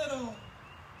out a little?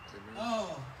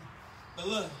 Oh, but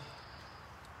look,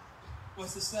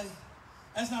 what's it say?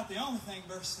 That's not the only thing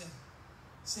verse 7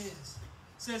 says. It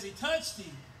says he touched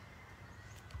him,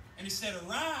 and he said,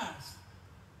 arise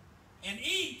and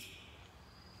eat,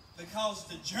 because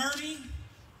the journey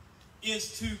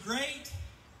is too great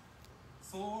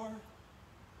for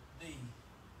thee.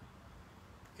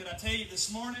 Could I tell you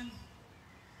this morning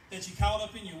that you caught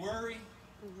up in your worry,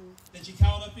 that you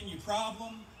caught up in your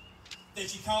problem,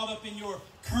 that you caught up in your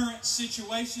current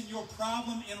situation, your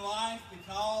problem in life,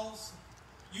 because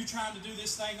you're trying to do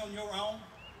this thing on your own?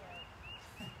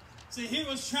 See, he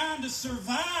was trying to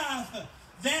survive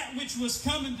that which was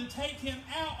coming to take him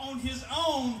out on his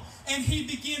own, and he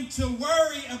began to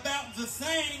worry about the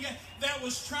thing that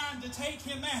was trying to take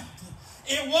him out.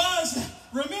 It was,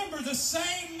 remember, the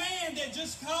same man that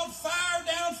just called fire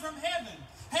down from heaven.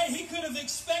 Hey, he could have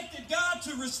expected God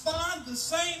to respond the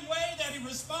same way that he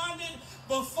responded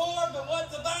before, but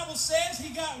what the Bible says,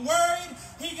 he got worried,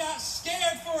 he got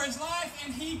scared for his life,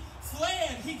 and he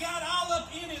fled. He got all up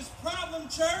in his problem,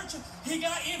 church. He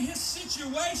got in his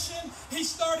situation. He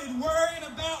started worrying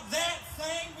about that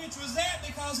thing, which was that,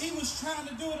 because he was trying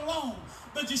to do it alone.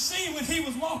 But you see, when he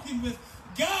was walking with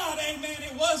God, amen,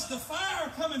 it was the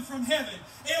fire coming from heaven.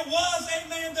 It was,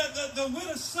 amen, the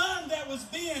widowed son that was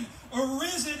being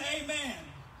arisen, amen.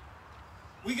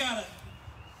 We got to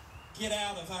get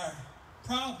out of our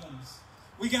problems.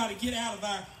 We got to get out of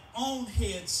our own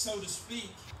heads, so to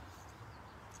speak,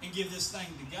 and give this thing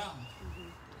to God.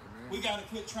 We got to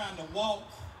quit trying to walk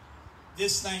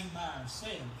this thing by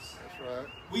ourselves. That's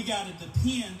right. We got to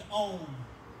depend on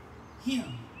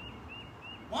him.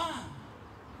 Why?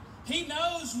 He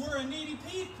knows we're a needy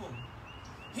people.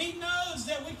 He knows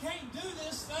that we can't do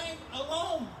this thing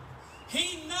alone.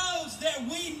 He knows that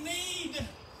we need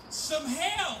some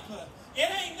help. It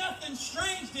ain't nothing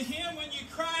strange to him when you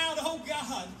cry out, oh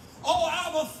God, oh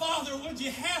Abba Father, would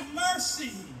you have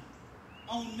mercy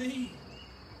on me?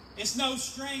 It's no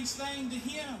strange thing to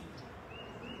him.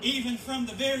 Even from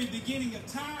the very beginning of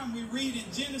time, we read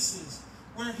in Genesis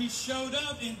where he showed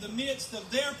up in the midst of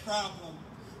their problem,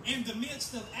 in the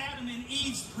midst of Adam and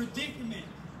Eve's predicament,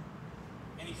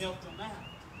 and he helped them out.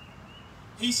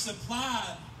 He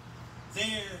supplied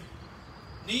their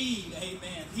need,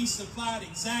 amen. He supplied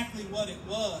exactly what it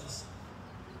was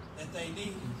that they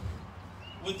needed.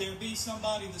 Would there be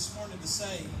somebody this morning to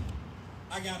say,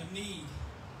 I got a need?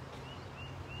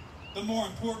 But more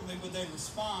importantly, would they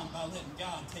respond by letting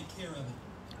God take care of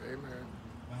it? Amen.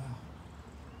 Wow.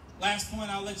 Last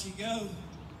point, I'll let you go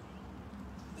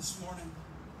this morning.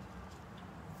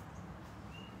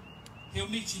 He'll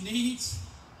meet your needs.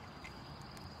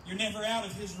 You're never out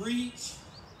of his reach.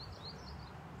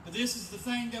 But this is the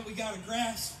thing that we got to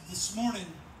grasp this morning,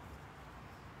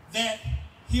 that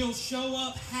he'll show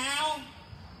up how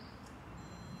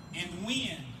and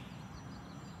when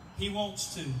he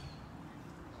wants to.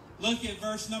 Look at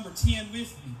verse number 10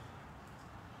 with me.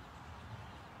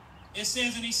 It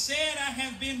says, and he said, I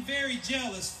have been very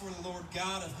jealous for the Lord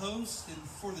God of hosts and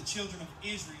for the children of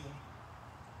Israel,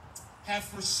 have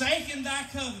forsaken thy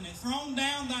covenant, thrown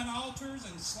down thine altars,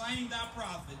 and slain thy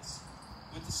prophets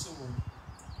with the sword.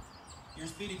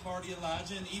 Here's pity party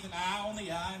Elijah, and even I, only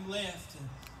I am left,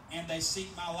 and they seek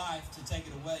my life to take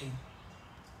it away.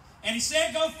 And he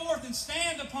said, go forth and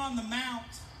stand upon the mount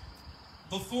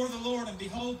before the Lord, and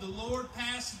behold, the Lord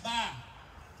passed by.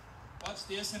 Watch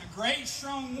this. And a great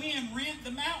strong wind rent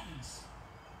the mountains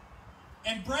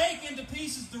and brake into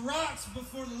pieces the rocks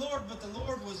before the Lord, but the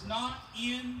Lord was not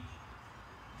in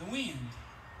the wind.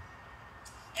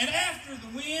 And after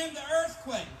the wind, the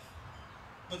earthquake,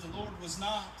 but the Lord was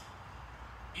not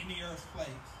in the earthquake.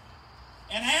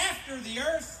 And after the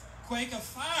earthquake, a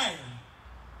fire.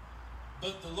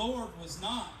 But the Lord was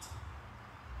not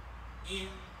in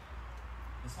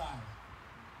the fire.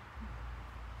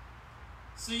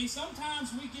 See,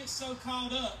 sometimes we get so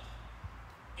caught up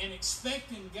in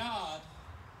expecting God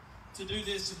to do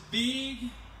this big,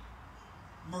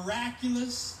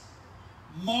 miraculous,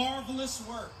 marvelous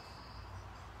work.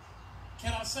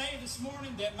 Can I say this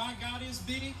morning that my God is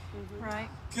big? Right.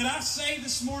 Could I say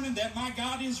this morning that my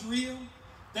God is real?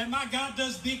 That my God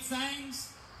does big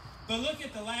things? But look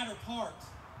at the latter part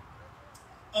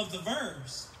of the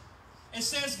verse. It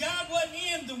says God wasn't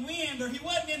in the wind, or he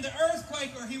wasn't in the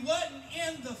earthquake, or he wasn't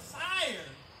in the fire.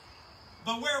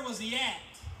 But where was he at?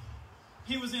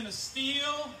 He was in a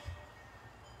still,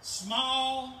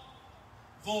 small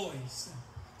voice.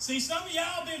 See, some of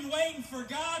y'all been waiting for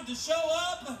God to show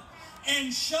up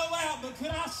and show out, but could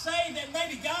I say that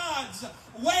maybe God's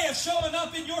way of showing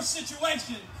up in your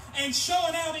situation and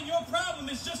showing out in your problem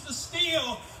is just a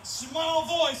still, small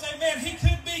voice? Amen. He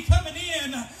could be coming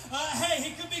in.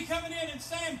 He could be coming in and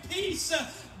saying, peace,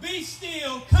 be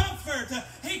still, comfort.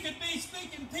 He could be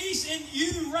speaking peace in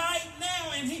you right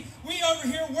now. And we over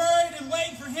here worried and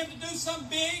waiting for him to do some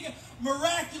big,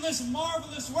 miraculous,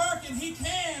 marvelous work. And he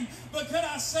can. But could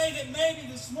I say that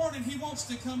maybe this morning he wants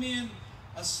to come in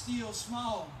a still,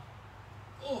 small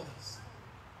voice?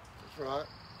 That's right.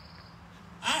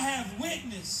 I have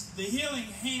witnessed the healing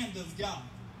hand of God.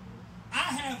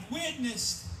 I have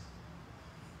witnessed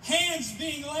hands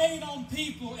being laid on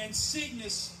people and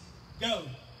sickness go.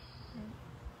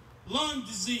 Lung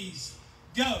disease,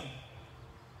 go.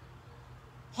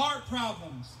 Heart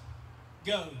problems,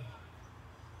 go.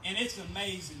 And it's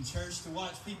amazing, church, to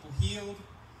watch people healed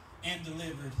and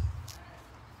delivered.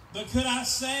 But could I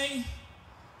say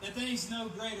that there's no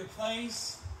greater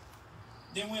place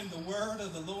than when the word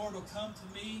of the Lord will come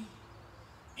to me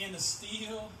in a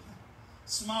still,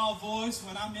 small voice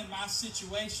when I'm in my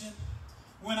situation,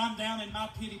 when I'm down in my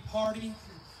pity party,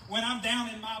 when I'm down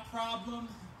in my problem,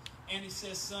 and he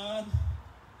says, son,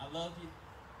 I love you.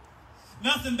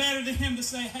 Nothing better than him to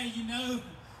say, hey, you know,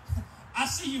 I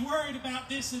see you worried about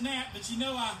this and that, but you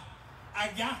know, I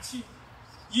got you.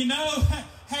 You know,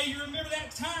 hey, you remember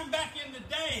that time back in the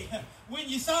day when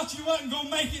you thought you wasn't going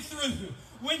to make it through?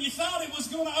 When you thought it was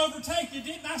going to overtake you,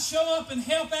 didn't I show up and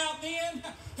help out then?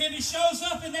 And he shows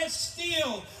up in that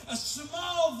still, a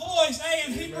small voice, hey,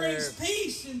 and he brings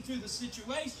peace into the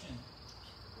situation.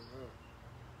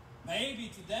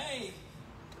 Maybe today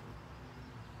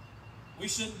we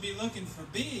shouldn't be looking for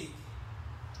big,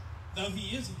 though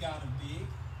he is a God of big.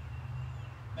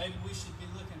 Maybe we should be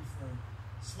looking for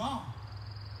small.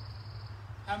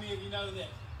 How many of you know that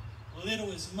little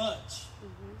is much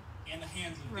in the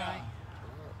hands of God?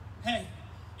 Hey,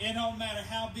 it don't matter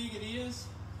how big it is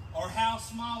or how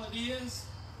small it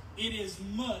is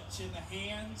much in the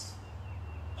hands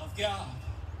of God.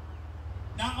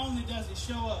 Not only does he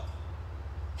show up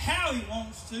how he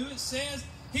wants to, it says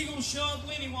he's going to show up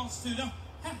when he wants to.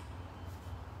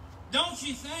 Don't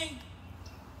you think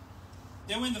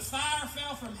that when the fire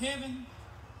fell from heaven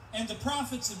and the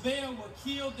prophets of Baal were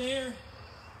killed there,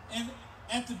 and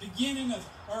at the beginning of,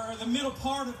 or the middle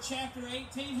part of chapter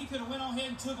 18, he could have went on ahead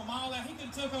and took them all out. He could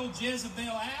have took old Jezebel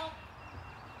out.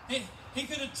 He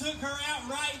could have took her out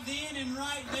right then and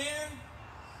right there.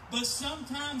 But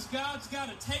sometimes God's got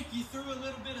to take you through a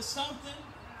little bit of something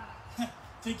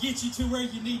to get you to where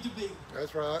you need to be.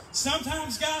 That's right.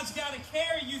 Sometimes God's got to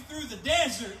carry you through the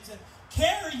desert, to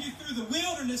carry you through the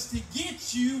wilderness to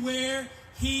get you where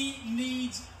he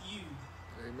needs you.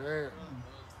 Amen.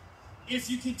 If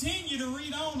you continue to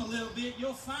read on a little bit,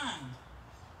 you'll find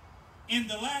in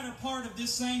the latter part of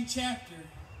this same chapter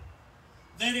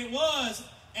that it was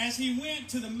as he went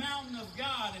to the mountain of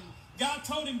God and God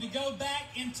told him to go back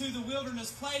into the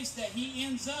wilderness place that he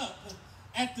ends up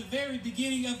at the very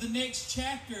beginning of the next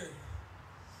chapter.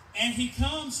 And he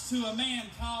comes to a man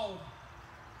called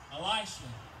Elisha.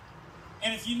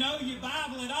 And if you know your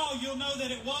Bible at all, you'll know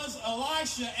that it was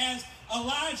Elisha as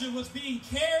Elijah was being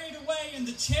carried away in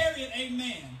the chariot,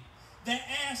 amen, that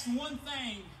asked one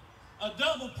thing, a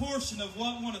double portion of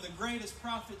what one of the greatest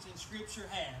prophets in Scripture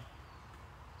had.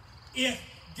 If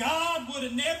God would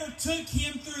have never took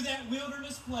him through that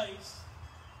wilderness place,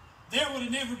 there would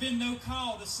have never been no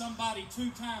call to somebody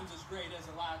 2 times as great as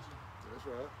Elijah. That's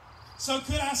right. So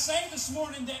could I say this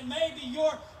morning that maybe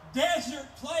your desert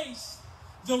place,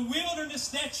 the wilderness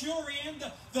that you're in,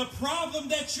 the problem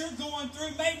that you're going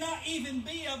through may not even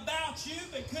be about you,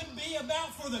 but could be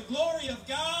about for the glory of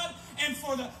God and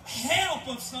for the help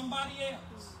of somebody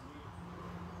else.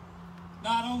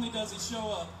 Not only does he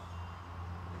show up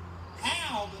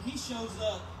how, but he shows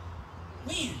up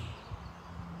When?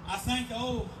 I think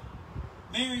old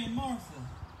Mary and Martha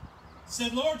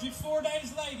said, Lord, you're 4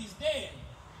 days late. He's dead.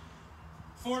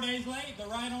 4 days late, but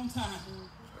right on time.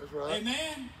 That's right.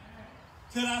 Amen?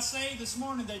 Could I say this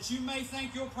morning that you may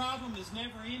think your problem is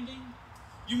never ending?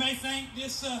 You may think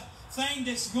this thing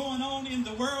that's going on in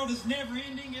the world is never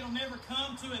ending. It'll never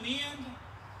come to an end.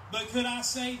 But could I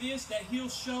say this, that He'll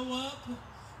show up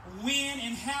when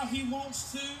and how He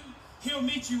wants to. He'll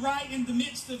meet you right in the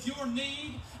midst of your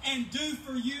need and do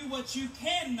for you what you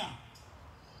cannot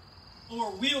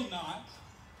or will not,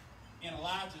 in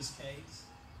Elijah's case,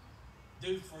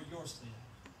 do for yourself.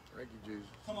 Thank you, Jesus.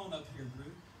 Come on up here,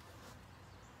 group.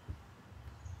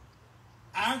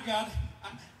 Our God,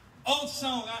 old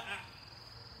song,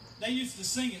 they used to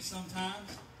sing it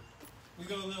sometimes. We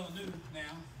go a little new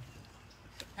now.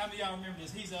 How many of y'all remember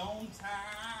this? He's an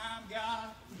on-time God.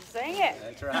 Sing it.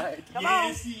 That's right. Come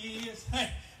Yes, He is.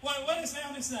 Hey, what does it say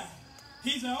on this side?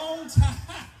 He's an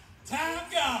on-time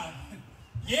God.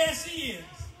 Yes, He is.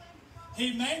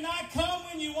 He may not come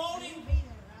when you want Him.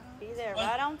 Be there but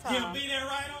right on time. He'll be there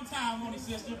right on time, won't He,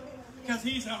 sister? Because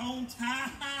He's an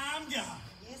on-time God.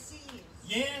 Yes, He is.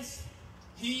 Yes,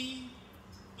 He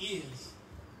is.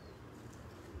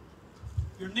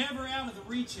 You're never out of the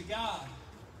reach of God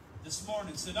this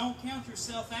morning, so don't count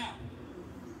yourself out.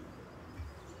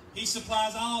 He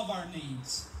supplies all of our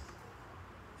needs.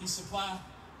 He supplies.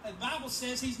 The Bible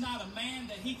says He's not a man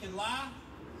that He could lie,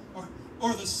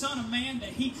 or the Son of Man that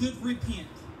He could repent.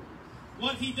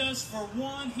 What He does for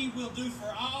one, He will do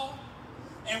for all.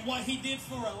 And what He did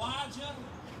for Elijah,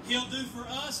 He'll do for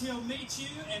us. He'll meet you.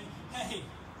 And hey,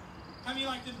 how many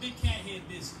like them big cat head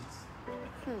biscuits?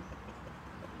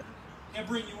 He'll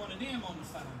bring you one of them on the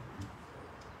fire.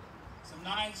 Some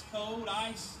nice cold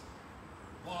ice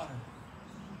water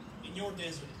in your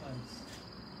desert place.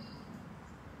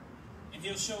 And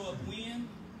He'll show up when,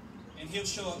 and He'll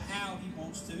show up how He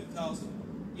wants to, because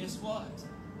guess what?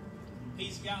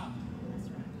 He's God.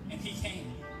 And He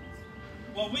can.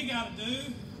 What we got to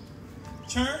do,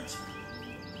 church,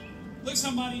 look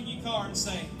somebody in your car and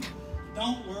say,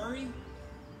 don't worry.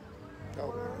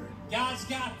 Don't worry. God's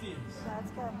got this.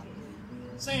 God's got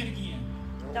this. Say it again.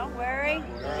 Don't worry.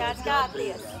 God's got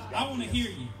this. I want to hear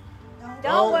you.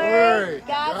 Don't worry.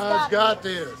 God's got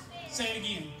this. Say it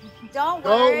again. Don't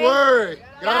worry. Don't worry.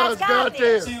 God's got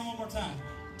this. Say it one more time.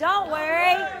 Don't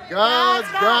worry.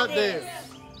 God's got this.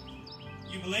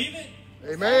 You believe it?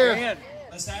 Amen.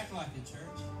 Let's act like it, church.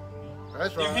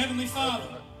 That's Dear right. Heavenly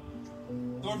Father,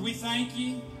 Lord, we thank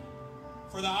You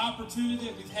for the opportunity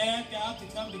that we've had, God, to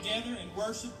come together and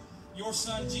worship Your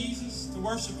Son Jesus, to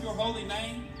worship Your holy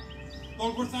name.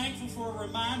 Lord, we're thankful for a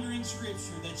reminder in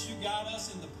Scripture that You got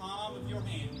us in the palm of Your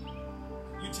hand.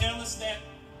 You tell us that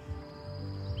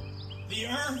the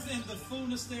earth and the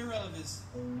fullness thereof is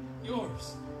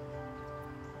Yours.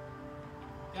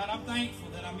 God, I'm thankful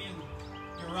that I'm in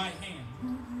Your right hand.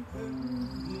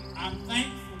 I'm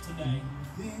thankful today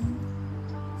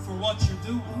for what You're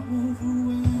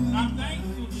doing. I'm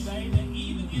thankful today that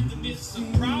even in the midst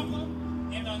of problem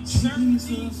and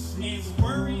uncertainty and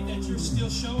worry, that You're still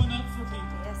showing up for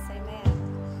people. Yes,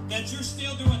 amen. That You're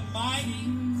still doing mighty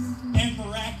and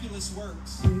miraculous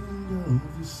works.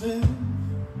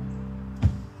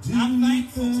 I'm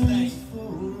thankful today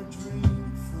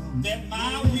that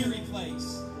my weary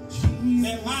place,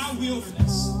 that my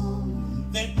wilderness,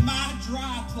 that my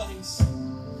dry place,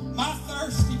 my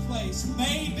thirsty place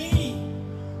may be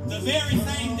the very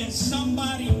thing that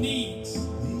somebody needs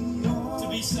to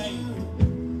be saved.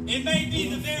 It may be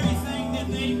the very thing that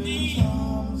they need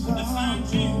to find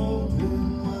You.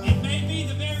 It may be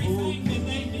the very thing that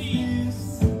they need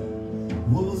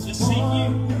to seek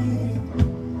You.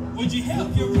 Would You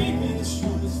help Your people this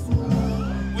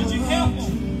morning? Would You help them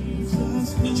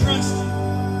to trust You?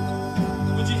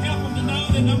 Would You help them to know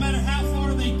that no matter how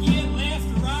far they get, left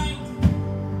or right,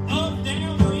 up,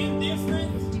 down, or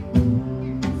indifferent,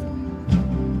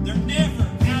 they're never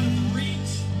out of the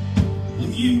reach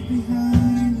of You.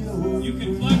 You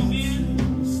can plug them in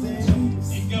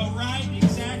and go right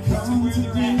exactly to where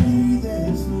they're at.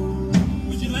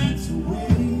 Would You let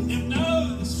them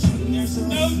know there's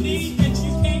no need that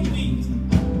You can't meet?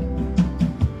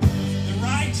 The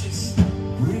righteous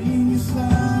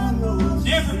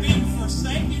never been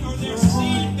forsaken, or their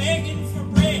seed begging for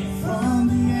bread.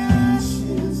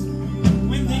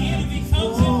 When the enemy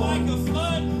comes in like a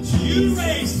flood, You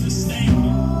raise the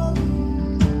standard.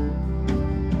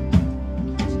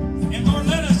 And Lord,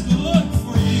 let us look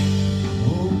for You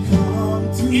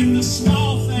in the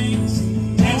small things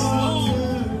as long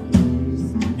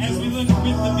as we look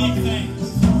with the big things.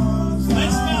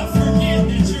 Let's not forget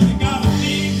that You're the God of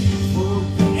big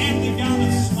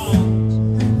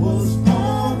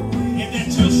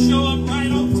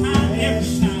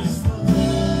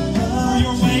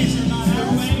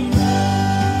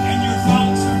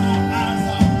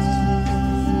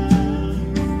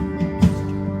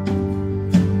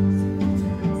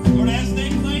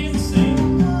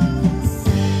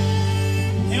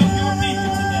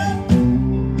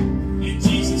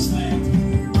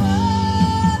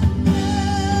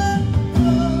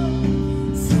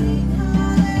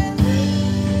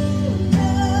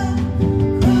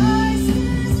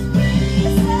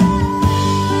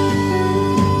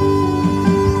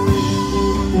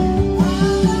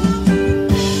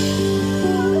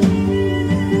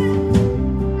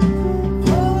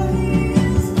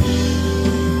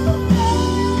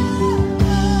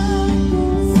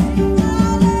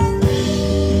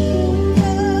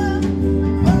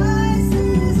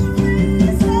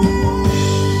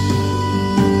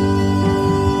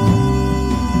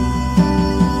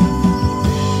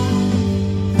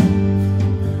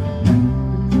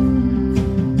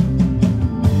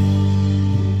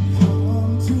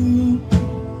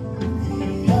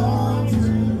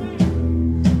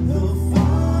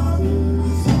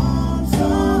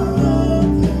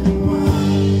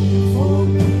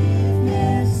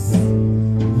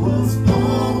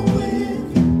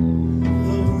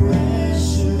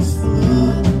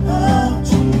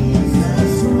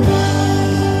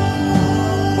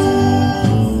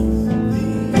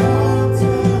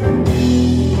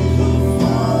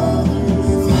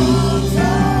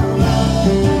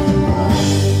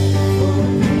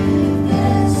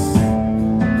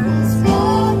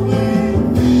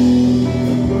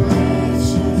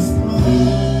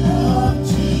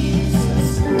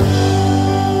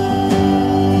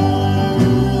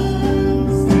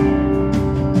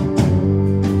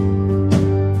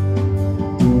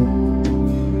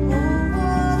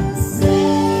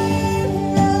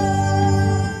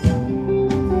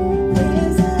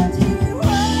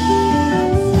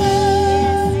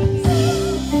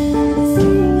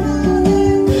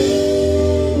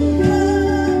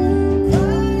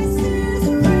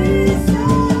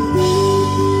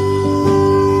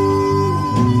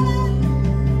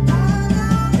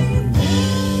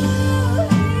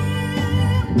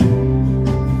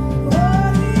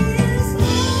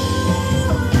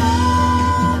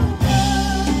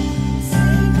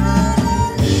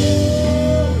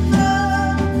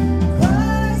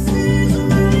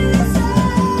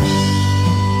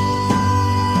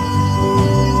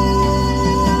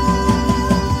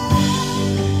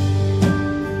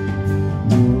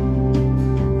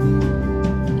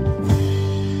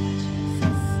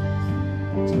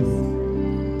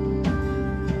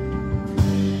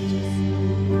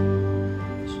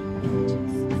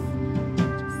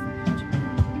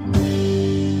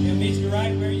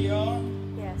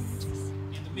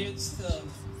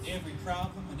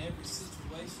every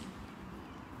situation.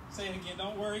 Say it again.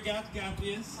 Don't worry, God's got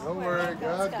this. Don't worry,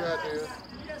 God got this.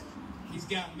 He's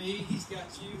got me. He's got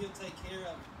you. He'll take care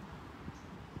of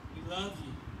it. We love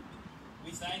you.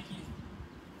 We thank you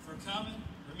for coming.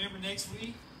 Remember, next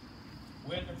week,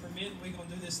 weather permitting, we're going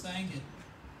to do this thing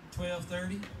at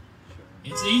 12:30.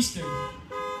 It's Easter.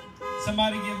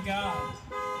 Somebody give God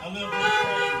a little bit of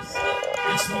praise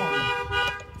this morning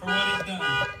for what He's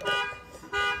done.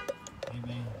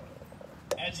 Amen.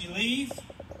 As you leave,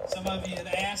 some of you had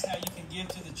asked how you can give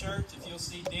to the church. If you'll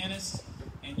see Dennis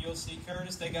and you'll see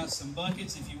Curtis, they got some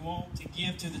buckets. If you want to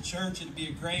give to the church, it'll be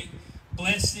a great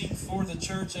blessing for the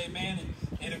church. Amen.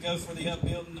 And it'll go for the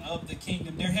upbuilding of the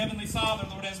kingdom. Dear Heavenly Father,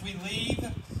 Lord, as we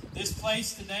leave this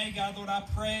place today, God, Lord, I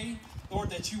pray, Lord,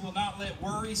 that you will not let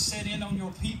worry set in on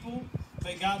your people.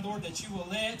 But God, Lord, that you will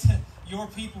let your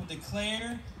people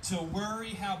declare to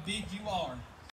worry how big you are.